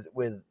with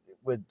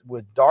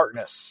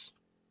darkness.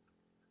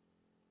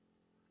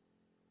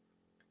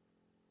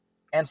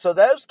 And so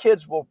those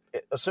kids will,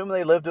 assuming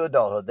they live to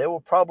adulthood, they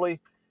will probably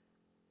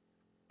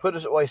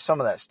put away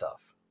some of that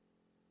stuff.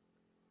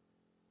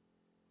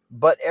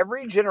 But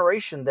every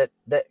generation that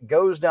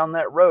goes down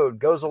that road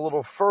goes a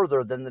little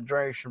further than the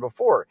generation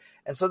before.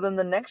 And so then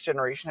the next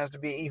generation has to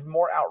be even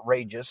more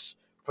outrageous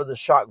for the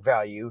shock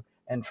value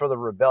and for the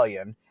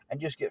rebellion,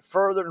 and just get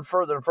further and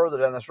further and further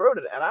down this road.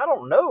 And I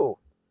don't know,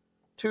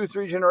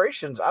 2-3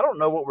 generations, I don't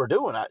know what we're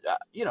doing.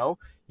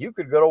 You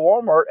could go to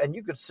Walmart and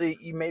you could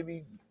see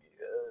maybe,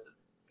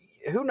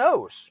 who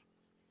knows?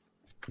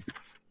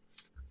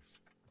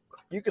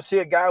 You could see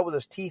a guy with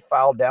his teeth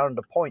filed down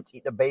into points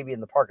eating a baby in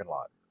the parking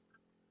lot.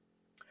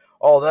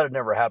 Oh, that had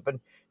never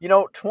happened.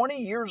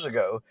 20 years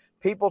ago,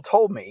 people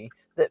told me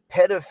that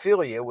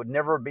pedophilia would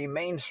never be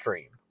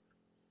mainstream.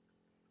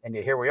 And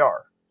yet here we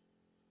are.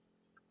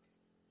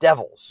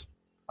 Devils.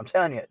 I'm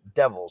telling you,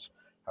 devils.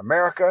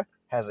 America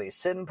has a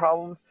sin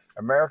problem.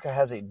 America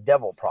has a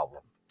devil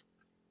problem.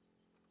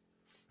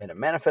 And it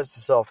manifests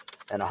itself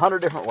in 100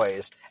 different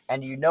ways.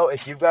 And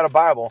if you've got a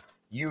Bible,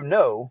 you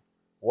know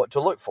what to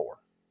look for.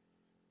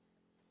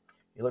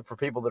 You look for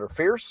people that are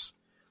fierce.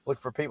 Look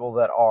for people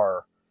that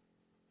are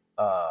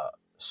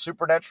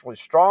supernaturally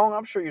strong.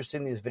 I'm sure you've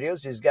seen these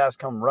videos. These guys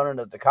come running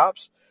at the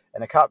cops,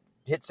 and the cop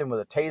hits him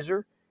with a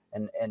taser,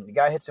 and the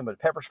guy hits him with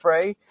pepper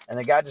spray, and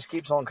the guy just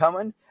keeps on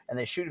coming, and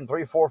they shoot him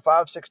 3, 4,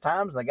 5, 6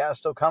 times, and the guy's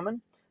still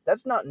coming.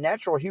 That's not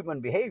natural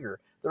human behavior.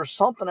 There's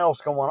something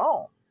else going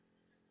on.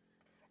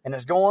 And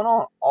it's going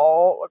on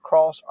all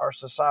across our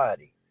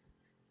society.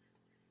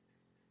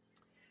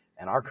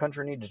 And our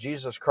country needs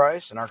Jesus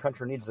Christ, and our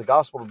country needs the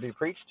gospel to be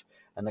preached,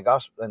 and the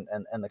gospel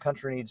and the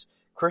country needs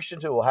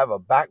Christians who will have a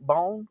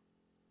backbone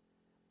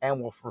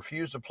and will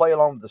refuse to play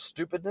along with the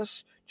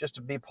stupidness just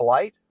to be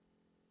polite.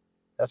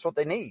 That's what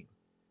they need.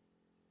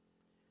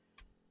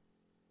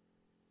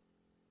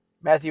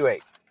 Matthew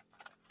 8.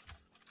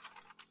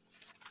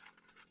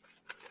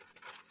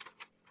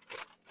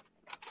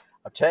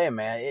 I'll tell you,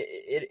 man,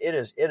 it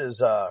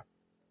is. I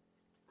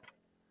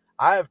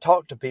have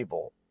talked to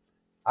people.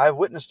 I've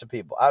witnessed to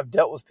people. I've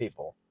dealt with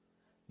people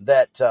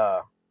that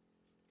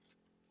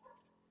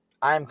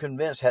I am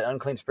convinced had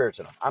unclean spirits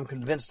in them. I'm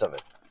convinced of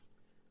it.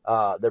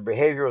 Their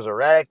behavior was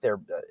erratic.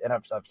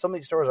 Some of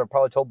these stories I've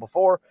probably told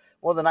before.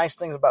 One of the nice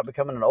things about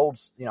becoming an old,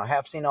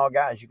 half senile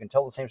guy is you can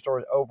tell the same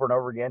stories over and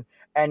over again,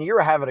 and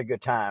you're having a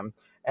good time,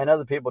 and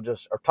other people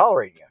just are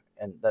tolerating you,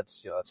 and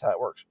that's how it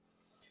works.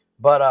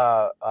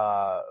 But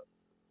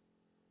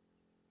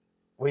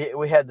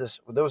we had this.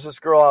 There was this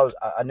girl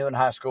I knew in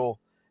high school,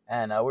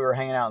 and we were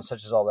hanging out and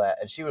such as all that,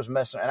 and she was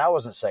messing, and I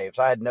wasn't saved,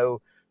 so I had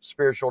no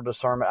spiritual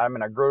discernment. I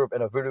mean, I grew up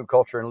in a voodoo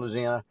culture in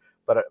Louisiana,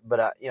 but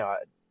I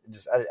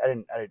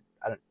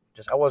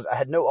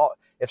had no.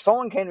 If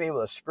someone came to me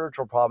with a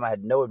spiritual problem, I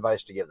had no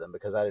advice to give them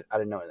because I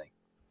didn't know anything.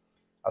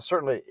 I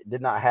certainly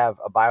did not have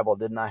a Bible,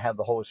 did not have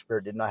the Holy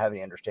Spirit, did not have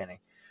any understanding.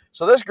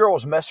 So this girl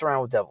was messing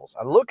around with devils.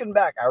 And looking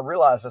back, I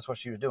realized that's what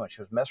she was doing.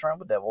 She was messing around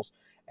with devils,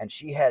 and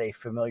she had a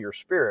familiar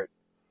spirit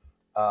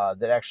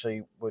that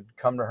actually would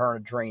come to her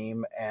in a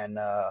dream and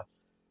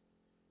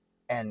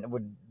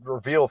would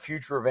reveal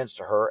future events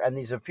to her. And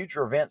these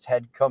future events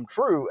had come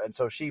true, and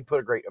so she put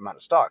a great amount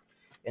of stock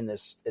in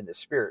this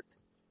spirit.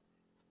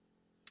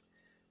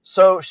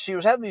 So she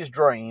was having these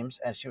dreams,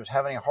 and she was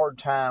having a hard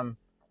time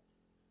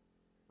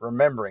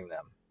remembering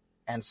them.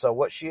 And so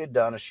what she had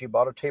done is she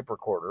bought a tape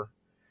recorder,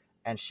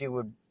 and she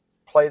would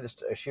play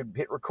this. She would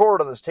hit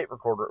record on this tape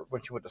recorder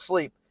when she went to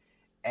sleep,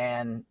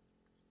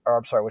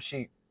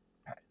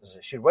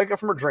 she'd wake up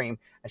from her dream,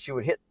 and she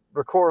would hit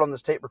record on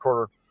this tape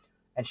recorder,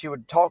 and she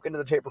would talk into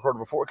the tape recorder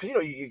before,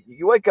 because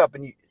you wake up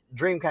and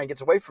dream kind of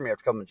gets away from you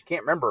after coming. You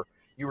can't remember.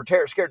 You were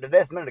scared to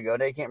death a minute ago,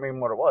 and now you can't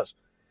remember what it was.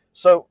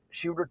 So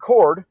she would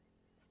record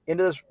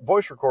into this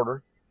voice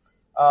recorder.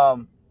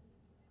 I'm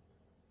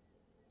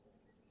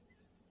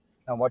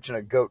watching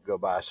a goat go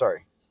by.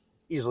 Sorry.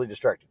 Easily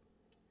distracted.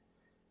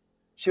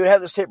 She would have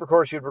this tape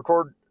recorder. She would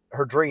record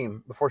her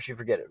dream before she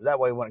forget it. That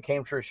way, when it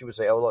came true, she would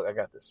say, oh, look, I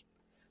got this.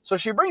 So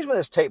she brings me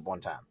this tape one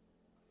time.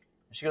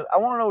 And she goes, I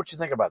want to know what you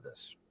think about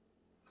this.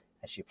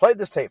 And she played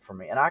this tape for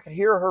me. And I could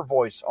hear her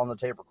voice on the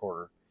tape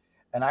recorder.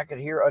 And I could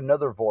hear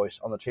another voice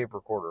on the tape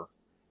recorder.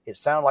 It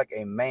sounded like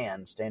a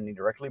man standing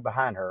directly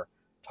behind her,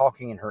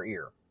 talking in her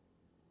ear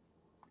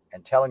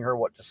and telling her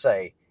what to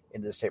say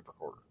into this tape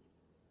recorder.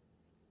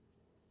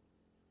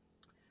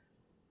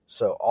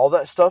 So all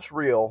that stuff's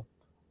real,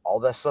 all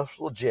that stuff's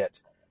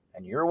legit,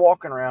 and you're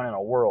walking around in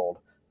a world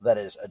that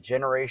is a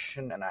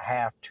generation and a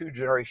half, 2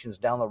 generations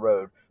down the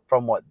road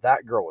from what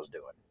that girl was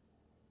doing.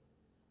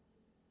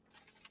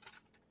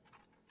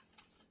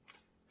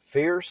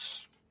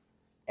 Fierce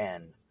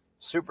and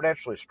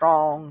supernaturally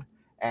strong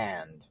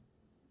and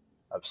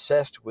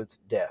obsessed with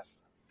death.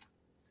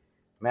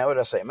 Man, what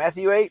did I say?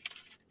 Matthew 8.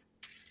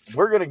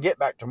 We're going to get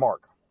back to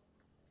Mark.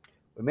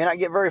 We may not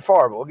get very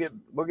far, but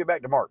we'll get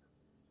back to Mark.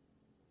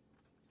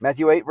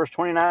 Matthew 8, verse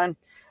 29.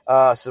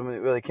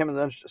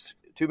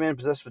 Two men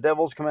possessed with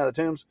devils come out of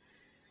the tombs.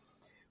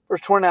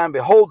 Verse 29,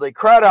 behold, they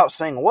cried out,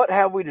 saying, what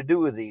have we to do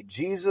with thee,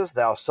 Jesus,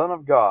 thou Son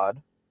of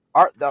God?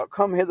 Art thou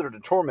come hither to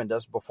torment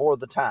us before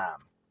the time?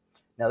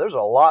 Now, there's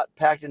a lot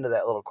packed into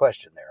that little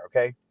question there,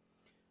 okay?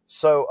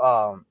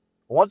 So,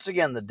 once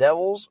again, the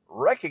devils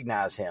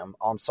recognize him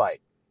on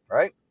sight,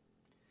 right?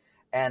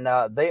 And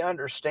they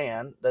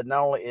understand that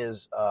not only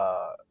is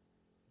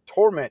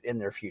torment in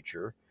their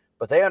future,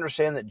 but they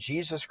understand that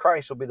Jesus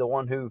Christ will be the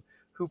one who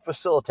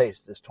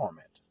facilitates this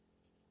torment.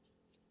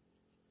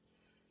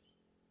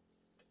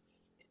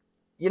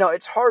 You know,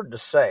 it's hard to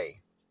say.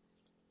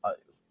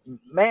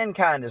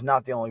 Mankind is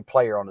not the only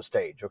player on the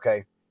stage,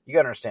 okay? You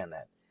got to understand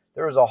that.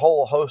 There is a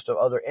whole host of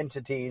other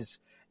entities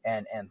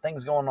and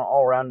things going on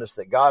all around us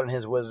that God in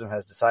his wisdom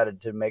has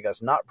decided to make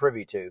us not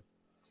privy to.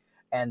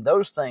 And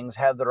those things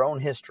have their own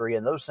history,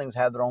 and those things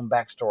have their own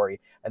backstory,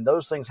 and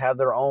those things have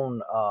their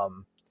own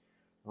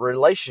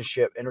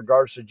relationship in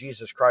regards to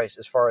Jesus Christ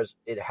as far as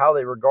how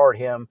they regard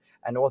him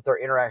and what their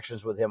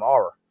interactions with him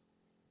are.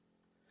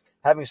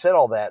 Having said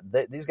all that,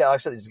 these guys, like I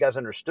said, these guys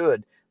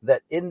understood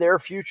that in their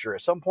future,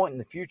 at some point in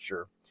the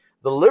future,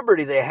 the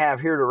liberty they have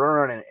here to run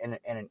around and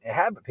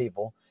inhabit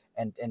people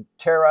and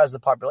terrorize the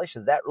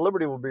population, that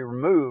liberty will be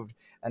removed,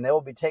 and they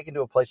will be taken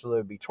to a place where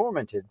they will be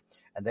tormented.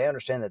 And they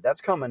understand that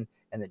that's coming,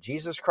 and that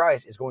Jesus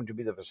Christ is going to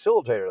be the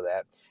facilitator of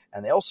that.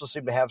 And they also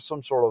seem to have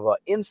some sort of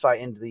insight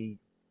into the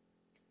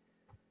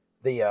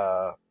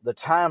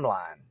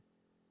timeline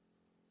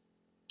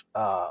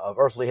of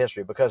earthly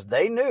history, because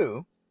they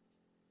knew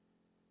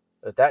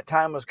that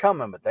time was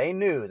coming, but they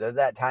knew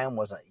that time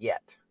wasn't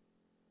yet.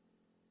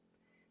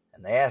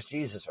 And they asked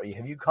Jesus,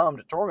 have you come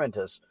to torment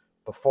us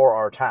before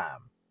our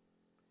time?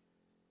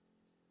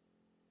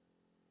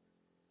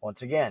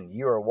 Once again,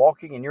 you are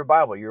walking in your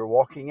Bible, you're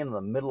walking in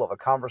the middle of a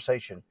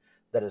conversation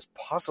that has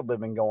possibly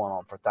been going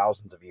on for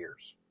thousands of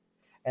years.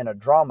 And a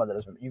drama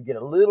that you get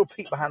a little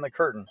peek behind the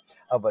curtain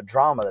of a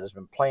drama that has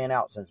been playing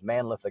out since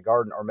man left the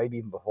garden, or maybe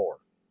even before.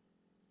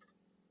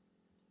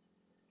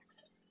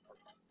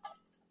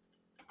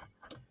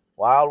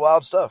 Wild,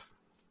 wild stuff.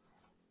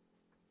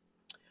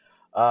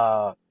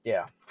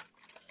 Yeah.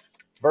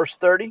 Verse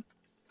 30.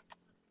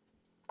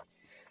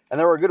 And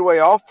there were a good way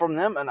off from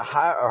them, and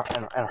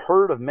a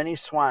herd of many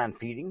swine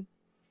feeding.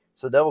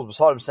 So the devils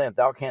besought him, saying, if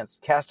thou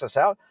canst cast us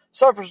out,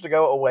 suffer us to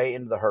go away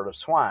into the herd of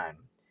swine.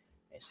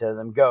 He said to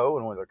them, go.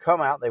 And when they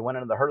come out, they went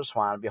into the herd of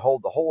swine. And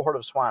behold, the whole herd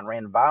of swine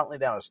ran violently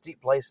down a steep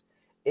place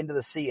into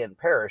the sea and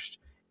perished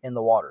in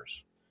the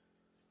waters.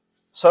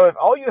 So if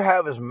all you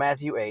have is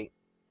Matthew 8,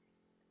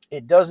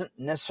 it doesn't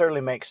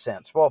necessarily make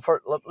sense. Well,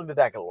 let me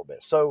back a little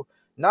bit. So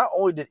not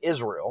only did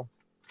Israel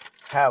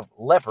have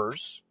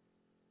lepers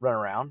run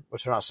around,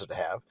 which they're not supposed to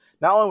have,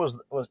 not only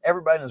was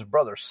everybody and his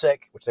brother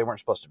sick, which they weren't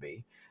supposed to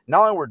be,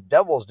 not only were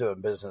devils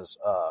doing business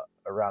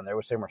around there,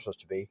 which they weren't supposed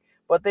to be,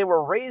 but they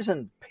were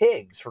raising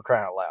pigs, for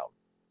crying out loud.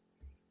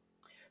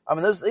 I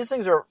mean, these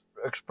things are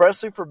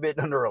expressly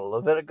forbidden under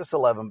Leviticus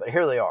 11, but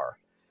here they are.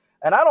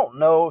 And I don't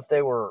know if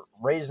they were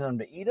raising them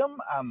to eat them.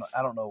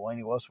 I don't know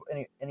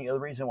any other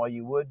reason why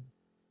you would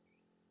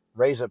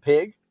raise a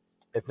pig,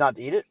 if not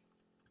to eat it.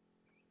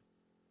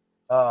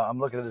 I'm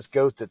looking at this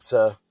goat that's,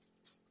 I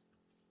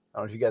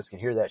don't know if you guys can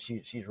hear that.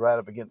 She's right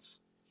up against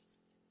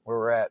where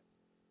we're at.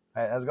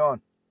 Hey, how's it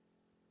going?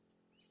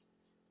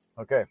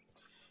 Okay.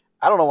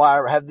 I don't know why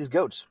I have these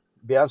goats,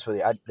 to be honest with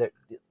you.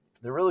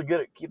 They're really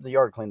good at keeping the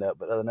yard cleaned up,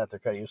 but other than that, they're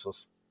kind of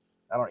useless.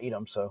 I don't eat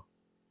them, so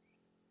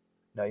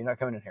no, you're not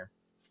coming in here.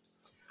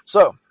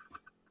 So,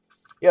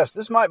 yes,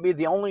 this might be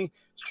the only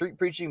street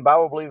preaching,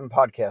 Bible believing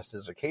podcast that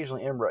is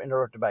occasionally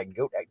interrupted by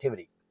goat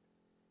activity.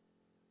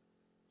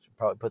 Should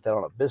probably put that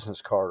on a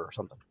business card or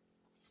something.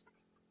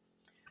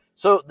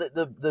 So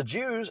the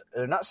Jews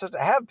are not supposed to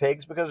have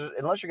pigs, because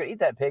unless you're going to eat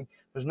that pig,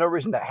 there's no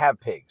reason to have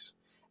pigs.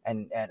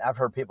 And I've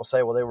heard people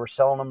say, well, they were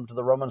selling them to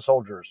the Roman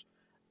soldiers.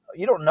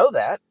 You don't know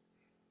that,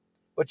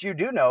 but you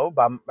do know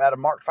out of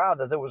Mark 5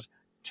 that there was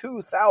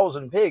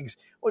 2,000 pigs,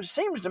 which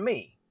seems to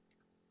me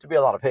to be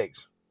a lot of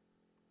pigs.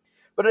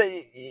 But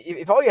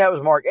if all you have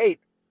is Mark 8,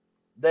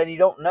 then you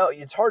don't know.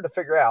 It's hard to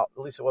figure out,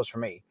 at least it was for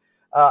me,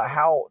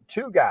 how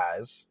two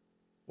guys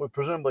with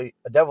presumably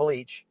a devil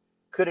each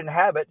could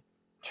inhabit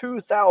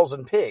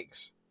 2,000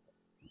 pigs.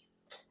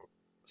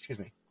 Excuse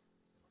me.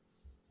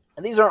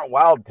 And these aren't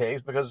wild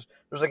pigs, because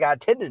there's a guy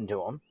tending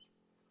to them.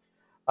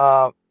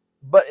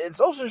 But it's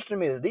also interesting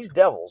to me that these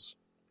devils,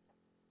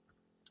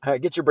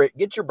 get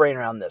your brain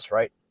around this,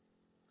 right?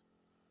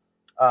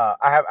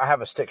 I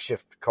have a stick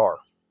shift car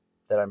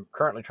that I'm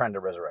currently trying to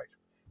resurrect,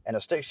 and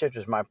a stick shift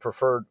is my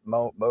preferred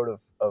mode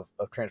of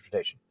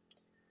transportation.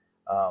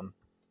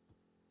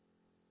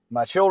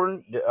 My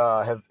children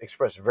have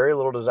expressed very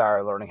little desire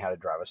in learning how to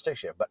drive a stick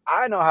shift, but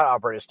I know how to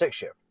operate a stick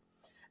shift.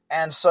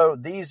 And so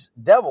these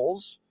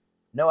devils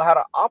know how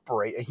to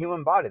operate a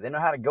human body. They know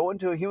how to go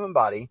into a human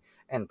body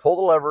and pull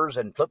the levers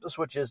and flip the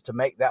switches to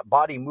make that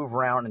body move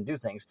around and do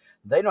things.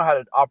 They know how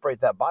to operate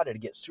that body to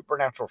get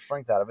supernatural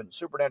strength out of it and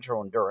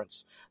supernatural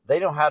endurance. They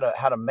know how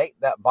to make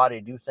that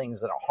body do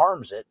things that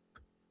harms it.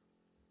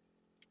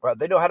 Right?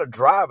 They know how to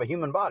drive a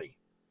human body.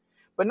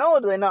 But not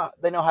only do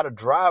they know how to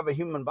drive a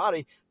human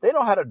body, they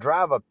know how to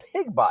drive a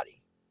pig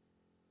body.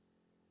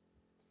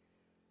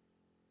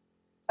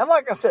 And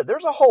like I said,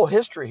 there's a whole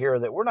history here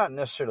that we're not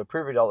necessarily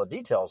privy to all the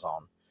details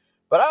on.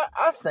 But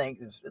I think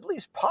it's at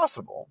least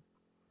possible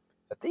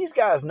that these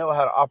guys know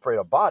how to operate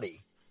a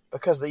body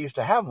because they used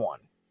to have one.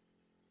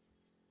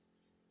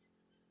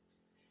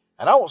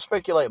 And I won't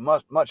speculate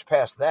much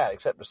past that,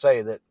 except to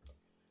say that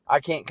I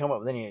can't come up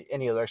with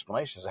any other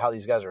explanations of how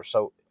these guys are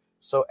so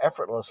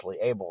effortlessly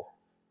able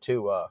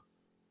to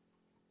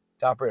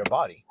operate a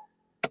body.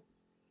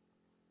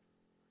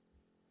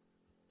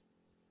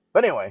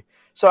 But anyway,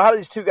 so how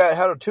do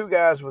two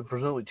guys with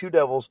presumably two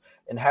devils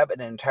inhabit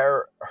an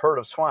entire herd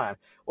of swine?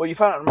 Well, you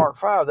find out in Mark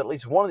 5 that at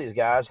least one of these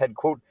guys had,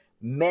 quote,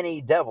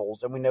 many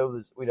devils, and we know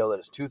that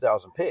it's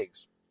 2,000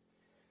 pigs.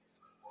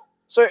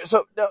 So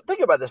now think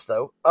about this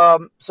though.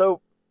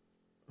 So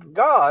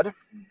God,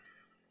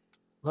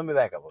 let me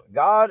back up.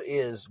 God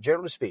is,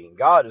 generally speaking,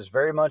 God is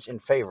very much in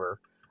favor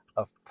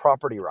of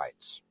property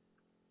rights.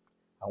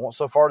 I won't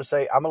so far to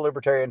say I'm a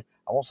libertarian.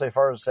 I won't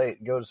go to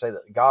say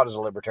that God is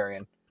a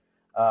libertarian.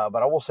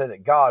 But I will say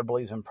that God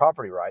believes in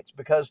property rights,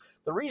 because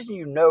the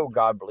reason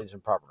God believes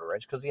in property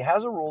rights, because he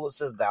has a rule that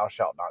says thou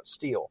shalt not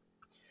steal.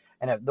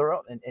 And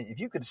if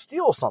you could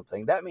steal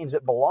something, that means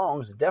it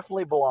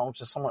definitely belongs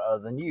to someone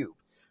other than you.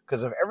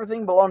 Because if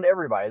everything belonged to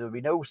everybody, there would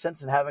be no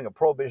sense in having a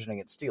prohibition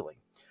against stealing.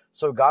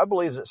 So God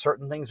believes that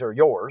certain things are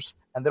yours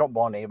and they don't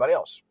belong to anybody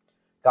else.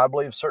 God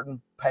believes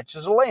certain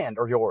patches of land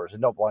are yours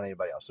and don't belong to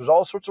anybody else. There's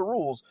all sorts of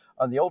rules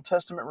on the Old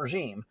Testament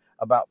regime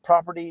about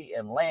property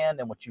and land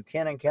and what you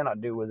can and cannot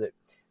do with it.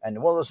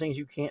 And one of those things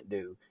you can't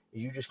do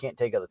is you just can't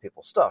take other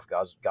people's stuff.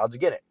 God's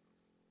against it.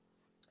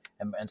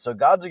 And so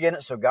God's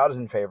against it, so God is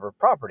in favor of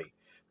property.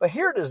 But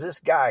here does this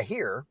guy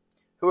here,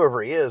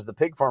 whoever he is, the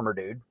pig farmer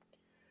dude,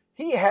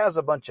 he has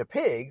a bunch of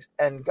pigs,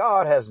 and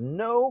God has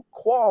no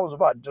qualms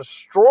about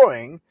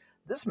destroying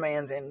this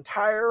man's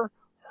entire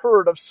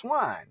herd of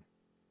swine,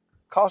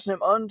 costing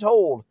him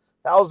untold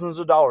thousands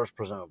of dollars,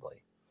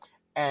 presumably.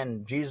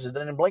 And Jesus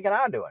didn't blink an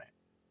eye doing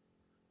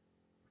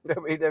it. I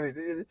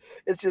mean,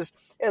 it's just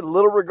he had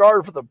little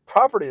regard for the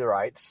property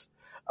rights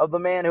of the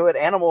man who had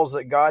animals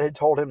that God had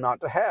told him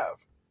not to have.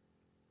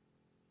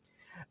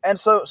 And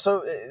so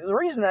the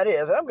reason that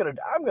is, and I'm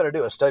gonna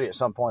do a study at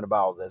some point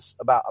about this,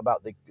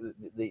 about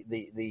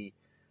the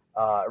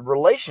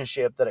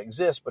relationship that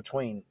exists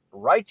between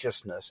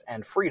righteousness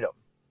and freedom.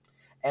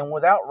 And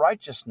without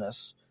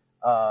righteousness,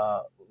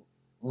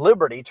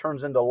 liberty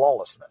turns into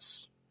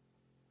lawlessness.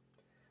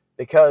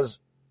 Because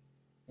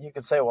you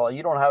could say, well,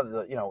 you don't have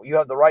you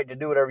have the right to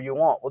do whatever you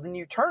want. Well, then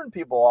you turn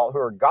people out who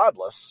are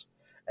godless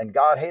and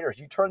God haters,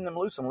 you turn them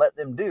loose and let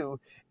them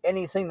do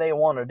anything they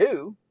want to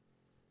do.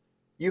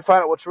 You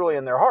find out what's really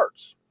in their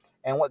hearts.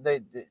 And what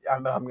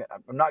I'm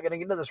not going to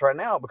get into this right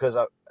now because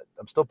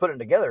I'm still putting it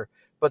together,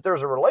 but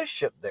there's a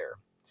relationship there.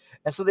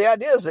 And so the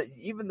idea is that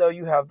even though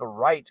you have the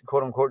right,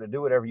 quote unquote, to do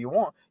whatever you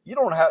want, you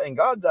don't have, in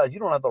God's eyes, you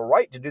don't have the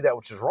right to do that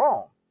which is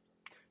wrong.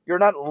 You're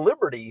not at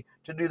liberty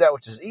to do that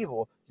which is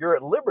evil. You're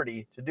at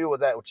liberty to do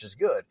that which is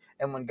good.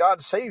 And when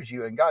God saves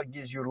you and God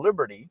gives you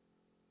liberty,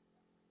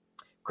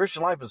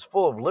 Christian life is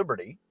full of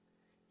liberty.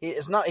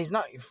 He's not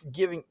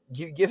giving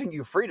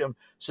you freedom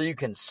so you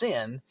can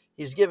sin.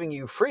 He's giving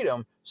you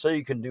freedom so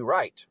you can do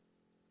right.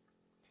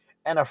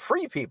 And a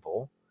free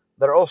people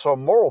that are also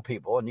moral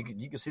people, and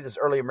you can see this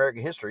early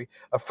American history,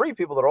 a free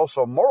people that are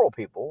also moral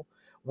people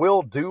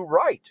will do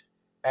right.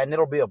 And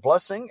it'll be a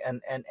blessing.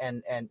 And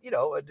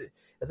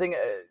I think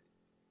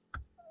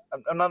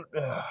I'm not,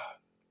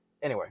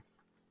 anyway,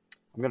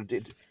 I'm going to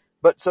do,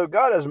 but so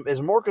God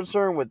is more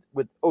concerned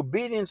with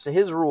obedience to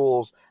his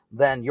rules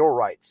than your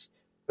rights.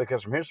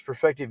 Because from his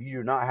perspective, you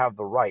do not have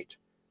the right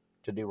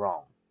to do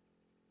wrong.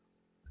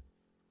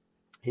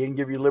 He didn't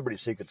give you liberty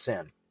so you could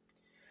sin.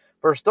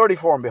 Verse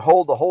 34, and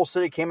behold, the whole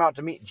city came out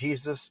to meet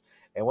Jesus,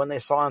 and when they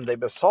saw him, they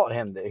besought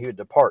him that he would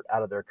depart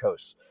out of their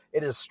coasts.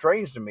 It is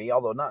strange to me,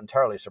 although not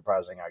entirely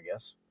surprising, I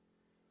guess.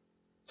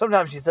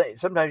 Sometimes you say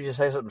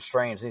something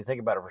strange, and you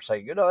think about it for a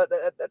second.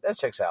 That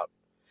checks out.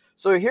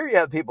 So here you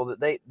have people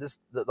that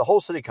the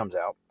whole city comes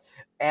out,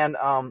 and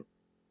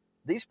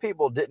these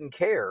people didn't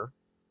care.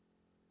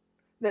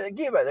 Now,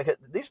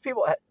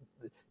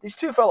 these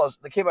two fellows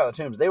that came out of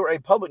the tombs, they were a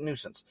public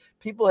nuisance.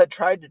 People had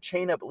tried to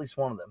chain up at least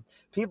one of them.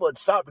 People had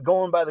stopped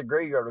going by the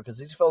graveyard because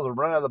these fellows would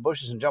run out of the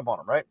bushes and jump on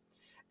them, right?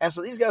 And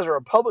so these guys are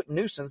a public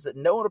nuisance that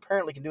no one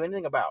apparently can do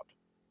anything about.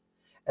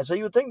 And so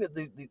you would think that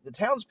the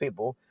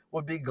townspeople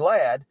would be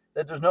glad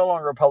that there's no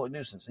longer a public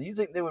nuisance. And you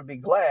think they would be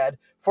glad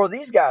for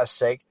these guys'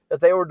 sake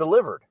that they were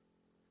delivered.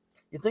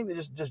 You think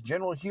that just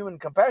general human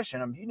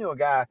compassion. I mean, you knew a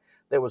guy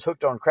that was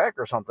hooked on crack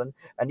or something,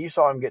 and you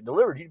saw him get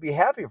delivered, you'd be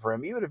happy for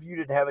him, even if you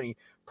didn't have any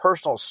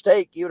personal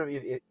stake. Even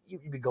if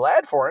you'd be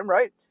glad for him,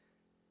 right?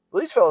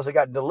 Well, these fellows that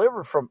got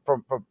delivered from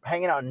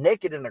hanging out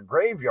naked in a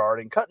graveyard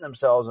and cutting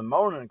themselves and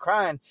moaning and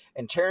crying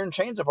and tearing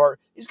chains apart,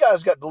 these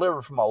guys got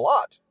delivered from a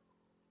lot.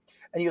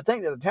 And you'd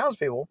think that the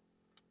townspeople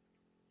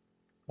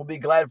will be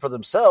glad for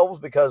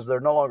themselves because they're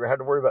no longer had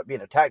to worry about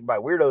being attacked by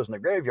weirdos in the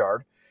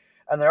graveyard.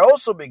 And they'll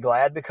also be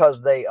glad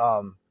because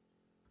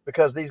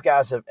because these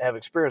guys have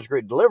experienced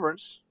great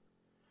deliverance.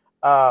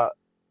 But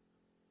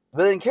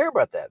they didn't care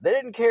about that. They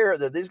didn't care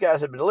that these guys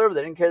had been delivered.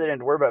 They didn't care they didn't have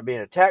to worry about being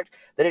attacked.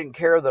 They didn't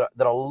care that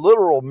a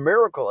literal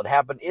miracle had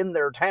happened in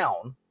their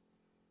town.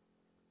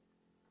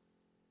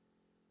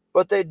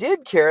 But they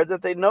did care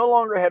that they no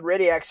longer had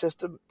ready access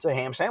to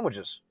ham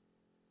sandwiches.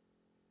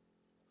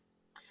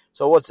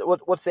 So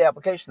what's the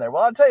application there?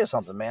 Well, I'll tell you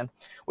something, man.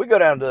 We go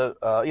down to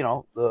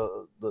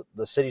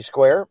the city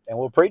square and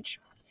we'll preach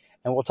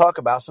and we'll talk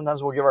about.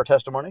 Sometimes we'll give our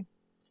testimony.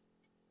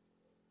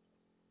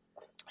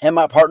 And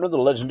my partner, the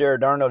legendary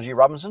Darnell G.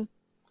 Robinson,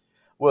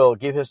 will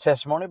give his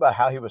testimony about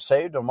how he was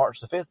saved on March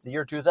the 5th, the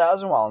year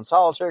 2000, while in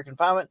solitary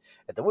confinement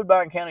at the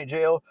Woodbine County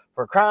Jail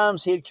for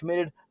crimes he had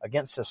committed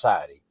against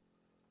society.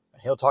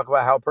 And he'll talk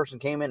about how a person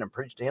came in and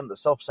preached to him the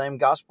self-same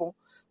gospel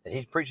that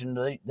he's preaching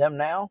to them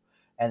now,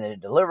 and that it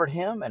delivered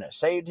him, and it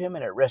saved him,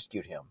 and it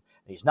rescued him.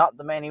 He's not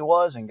the man he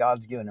was, and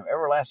God's given him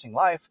everlasting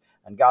life,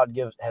 and God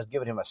has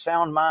given him a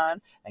sound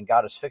mind, and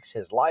God has fixed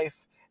his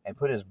life and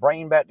put his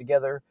brain back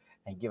together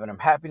and given him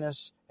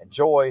happiness and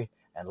joy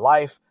and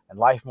life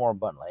more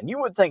abundantly. And you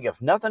would think,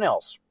 if nothing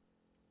else,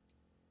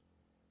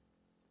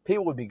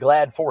 people would be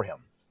glad for him.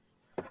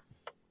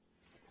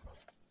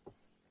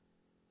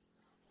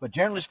 But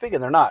generally speaking,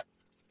 they're not.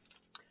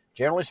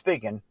 Generally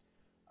speaking,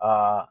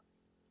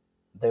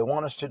 they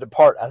want us to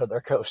depart out of their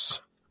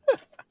coasts.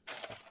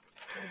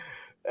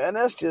 And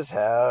that's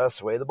the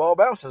way the ball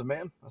bounces,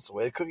 man. That's the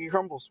way the cookie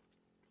crumbles.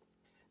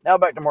 Now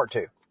back to Mark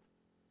 2.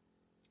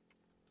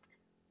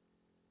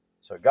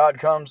 So God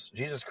comes,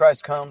 Jesus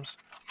Christ comes,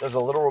 does a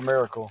literal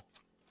miracle.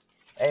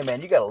 Hey,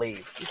 man, you got to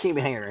leave. You can't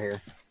be hanging right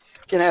here.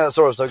 You can't have that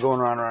sort of stuff going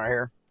around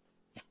here.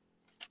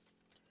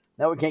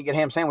 Now we can't get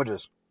ham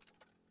sandwiches.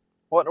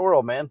 What in the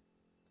world, man?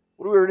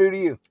 What do we ever do to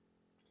you?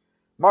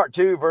 Mark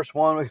 2, verse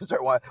 1. We can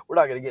start. We're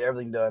not going to get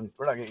everything done.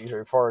 We're not going to get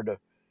very far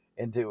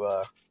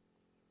into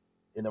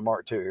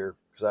Mark 2 here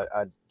because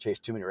I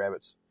chased too many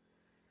rabbits.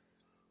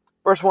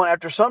 Verse 1,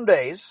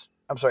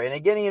 and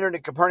again he entered into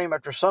Capernaum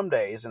after some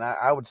days, and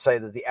I would say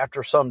that the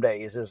after some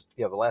days is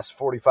the last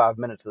 45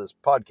 minutes of this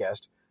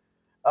podcast.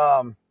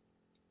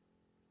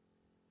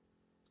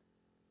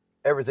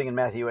 Everything in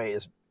Matthew 8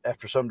 is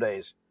after some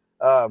days.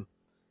 And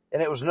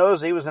it was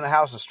noticed he was in a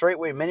house, and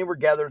straightway many were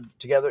gathered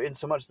together,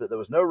 insomuch that there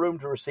was no room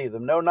to receive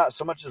them, no, not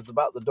so much as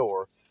about the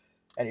door.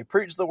 And he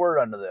preached the word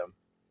unto them.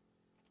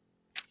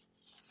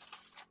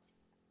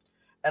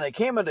 And it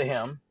came unto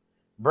him,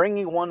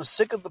 bringing one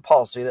sick of the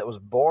palsy that was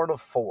born of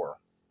 4.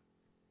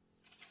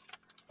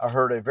 I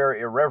heard a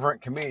very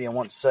irreverent comedian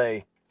once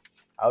say,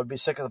 I would be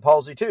sick of the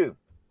palsy too.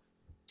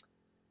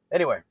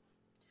 Anyway,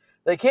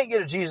 they can't get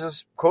to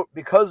Jesus, quote,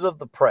 because of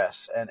the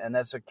press. And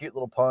that's a cute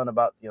little pun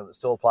about, that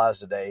still applies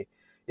today.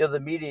 The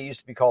media used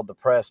to be called the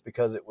press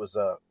because it was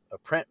a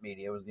print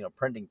media. It was,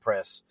 printing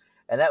press.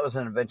 And that was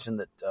an invention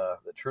that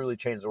truly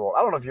changed the world.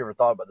 I don't know if you ever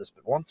thought about this,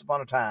 but once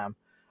upon a time,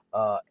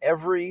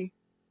 every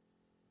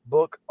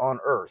book on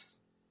earth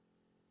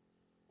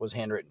was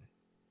handwritten.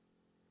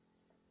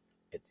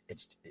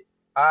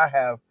 I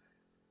have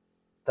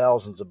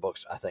thousands of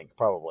books, I think,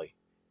 probably.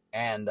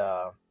 And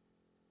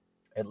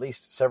at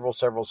least several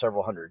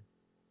hundred.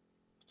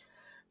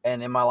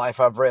 And in my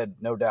life, I've read,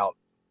 no doubt,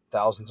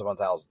 thousands upon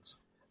thousands.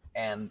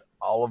 And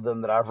all of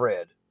them that I've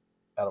read,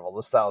 out of all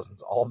those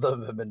thousands, all of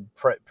them have been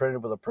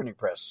printed with a printing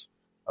press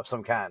of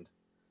some kind.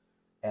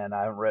 And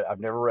I've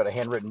never read a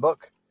handwritten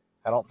book,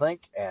 I don't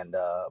think. And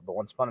but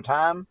once upon a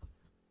time,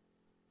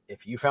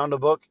 if you found a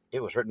book,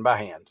 it was written by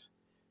hand.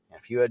 And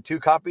if you had 2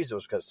 copies, it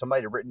was because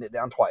somebody had written it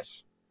down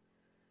twice.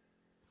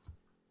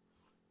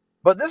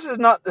 But this is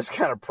not this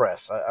kind of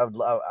press. I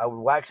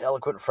would wax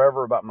eloquent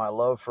forever about my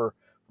love for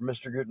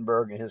Mr.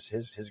 Gutenberg and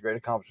his great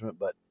accomplishment,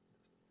 but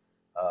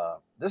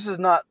this is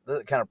not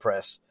the kind of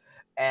press.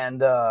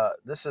 And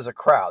this is a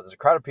crowd. There's a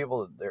crowd of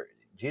people.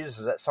 Jesus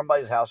is at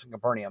somebody's house in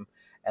Capernaum,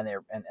 and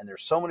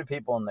there's so many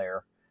people in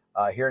there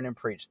hearing him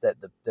preach that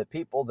the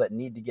people that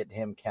need to get to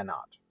him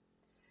cannot.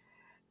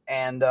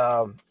 And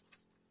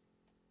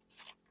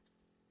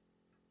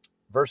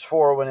verse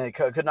 4, when they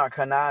could not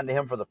come nigh unto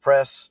him for the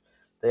press,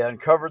 they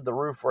uncovered the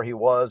roof where he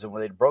was, and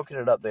when they'd broken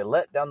it up, they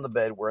let down the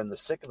bed wherein the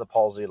sick of the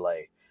palsy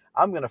lay.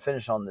 I'm going to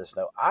finish on this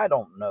note. I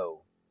don't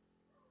know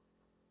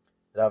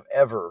that I've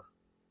ever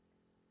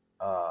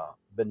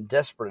been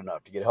desperate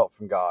enough to get help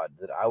from God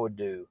that I would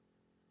do,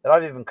 that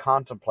I've even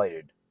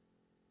contemplated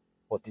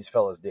what these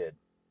fellows did.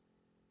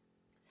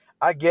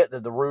 I get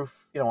that the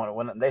roof,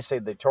 when they say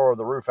they tore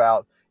the roof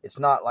out, it's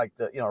not like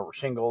the,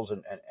 shingles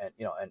and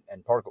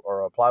particle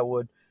or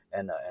plywood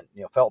and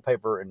felt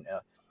paper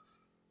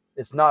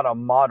it's not a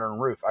modern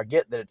roof. I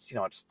get that it's,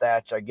 it's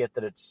thatch. I get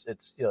that it's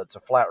it's a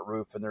flat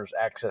roof and there's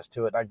access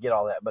to it. I get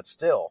all that, but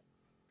still,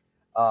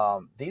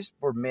 these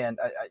were men.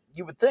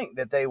 You would think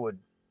that they would.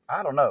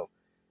 I don't know.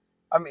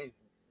 I mean,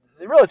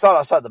 they really thought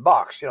outside the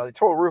box. They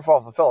tore a roof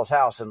off the fellow's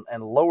house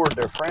and lowered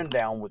their friend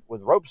down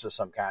with ropes of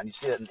some kind. You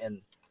see it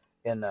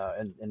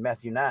in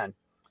Matthew 9.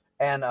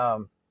 And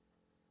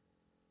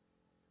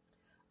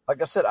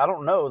like I said, I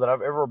don't know that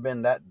I've ever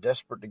been that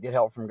desperate to get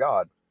help from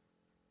God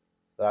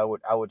that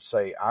I would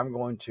say, I'm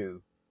going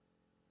to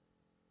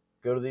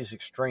go to these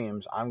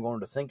extremes. I'm going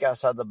to think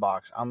outside the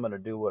box. I'm going to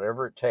do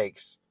whatever it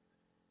takes.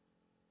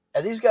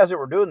 And these guys that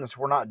were doing this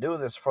were not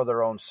doing this for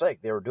their own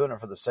sake. They were doing it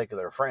for the sake of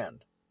their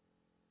friend.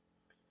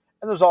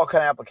 And there's all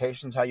kind of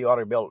applications how you ought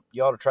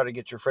to try to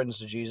get your friends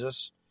to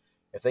Jesus.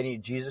 If they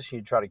need Jesus, you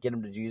need to try to get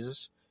them to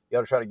Jesus. You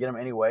ought to try to get them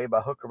anyway,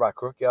 by hook or by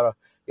crook. You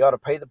ought to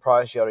pay the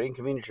price. You ought to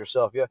inconvenience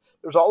yourself. Yeah,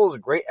 there's all those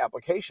great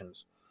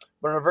applications.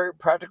 But in a very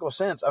practical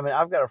sense, I mean,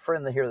 I've got a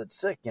friend here that's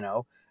sick, and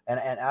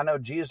I know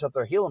Jesus up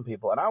there healing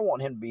people, and I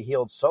want him to be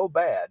healed so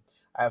bad.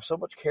 I have so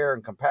much care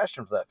and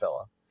compassion for that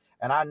fella.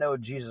 And I know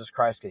Jesus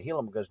Christ can heal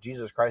him because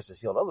Jesus Christ has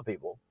healed other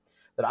people,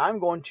 that I'm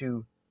going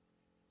to,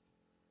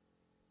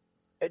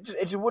 it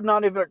just would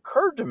not even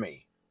occur to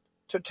me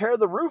to tear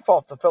the roof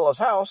off the fellow's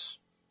house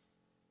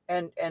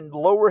and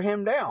lower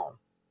him down.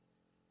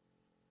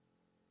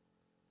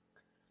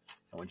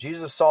 And when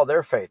Jesus saw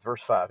their faith,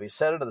 verse 5, he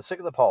said unto the sick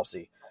of the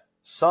palsy,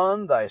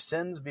 Son, thy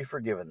sins be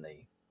forgiven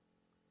thee.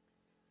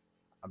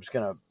 I'm just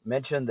going to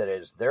mention that it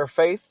is their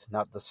faith,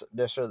 not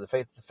necessarily the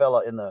faith of the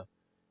fella in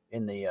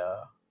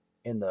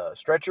the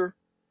stretcher.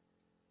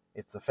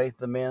 It's the faith of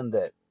the men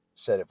that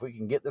said, if we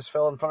can get this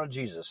fella in front of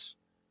Jesus,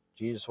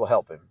 Jesus will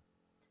help him.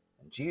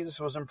 And Jesus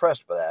was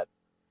impressed by that.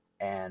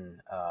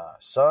 And,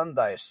 son,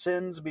 thy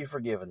sins be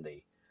forgiven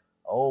thee.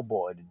 Oh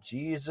boy, did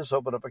Jesus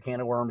open up a can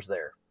of worms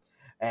there.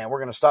 And we're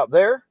going to stop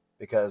there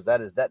because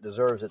that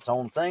deserves its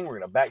own thing. We're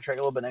going to backtrack a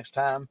little bit next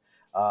time.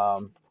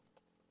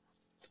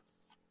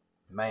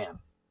 Man,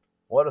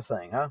 what a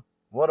thing, huh?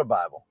 What a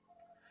Bible.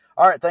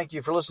 All right, thank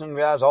you for listening,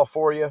 guys, all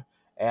for you.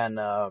 And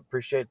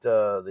appreciate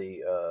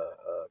the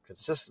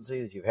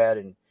consistency that you've had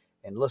in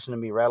listening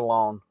to me rattle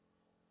on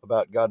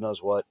about God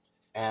knows what.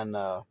 And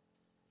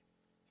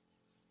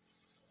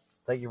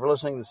thank you for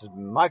listening. This is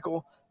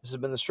Michael. This has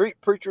been the Street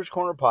Preacher's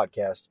Corner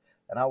podcast,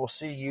 and I will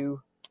see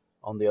you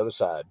on the other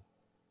side.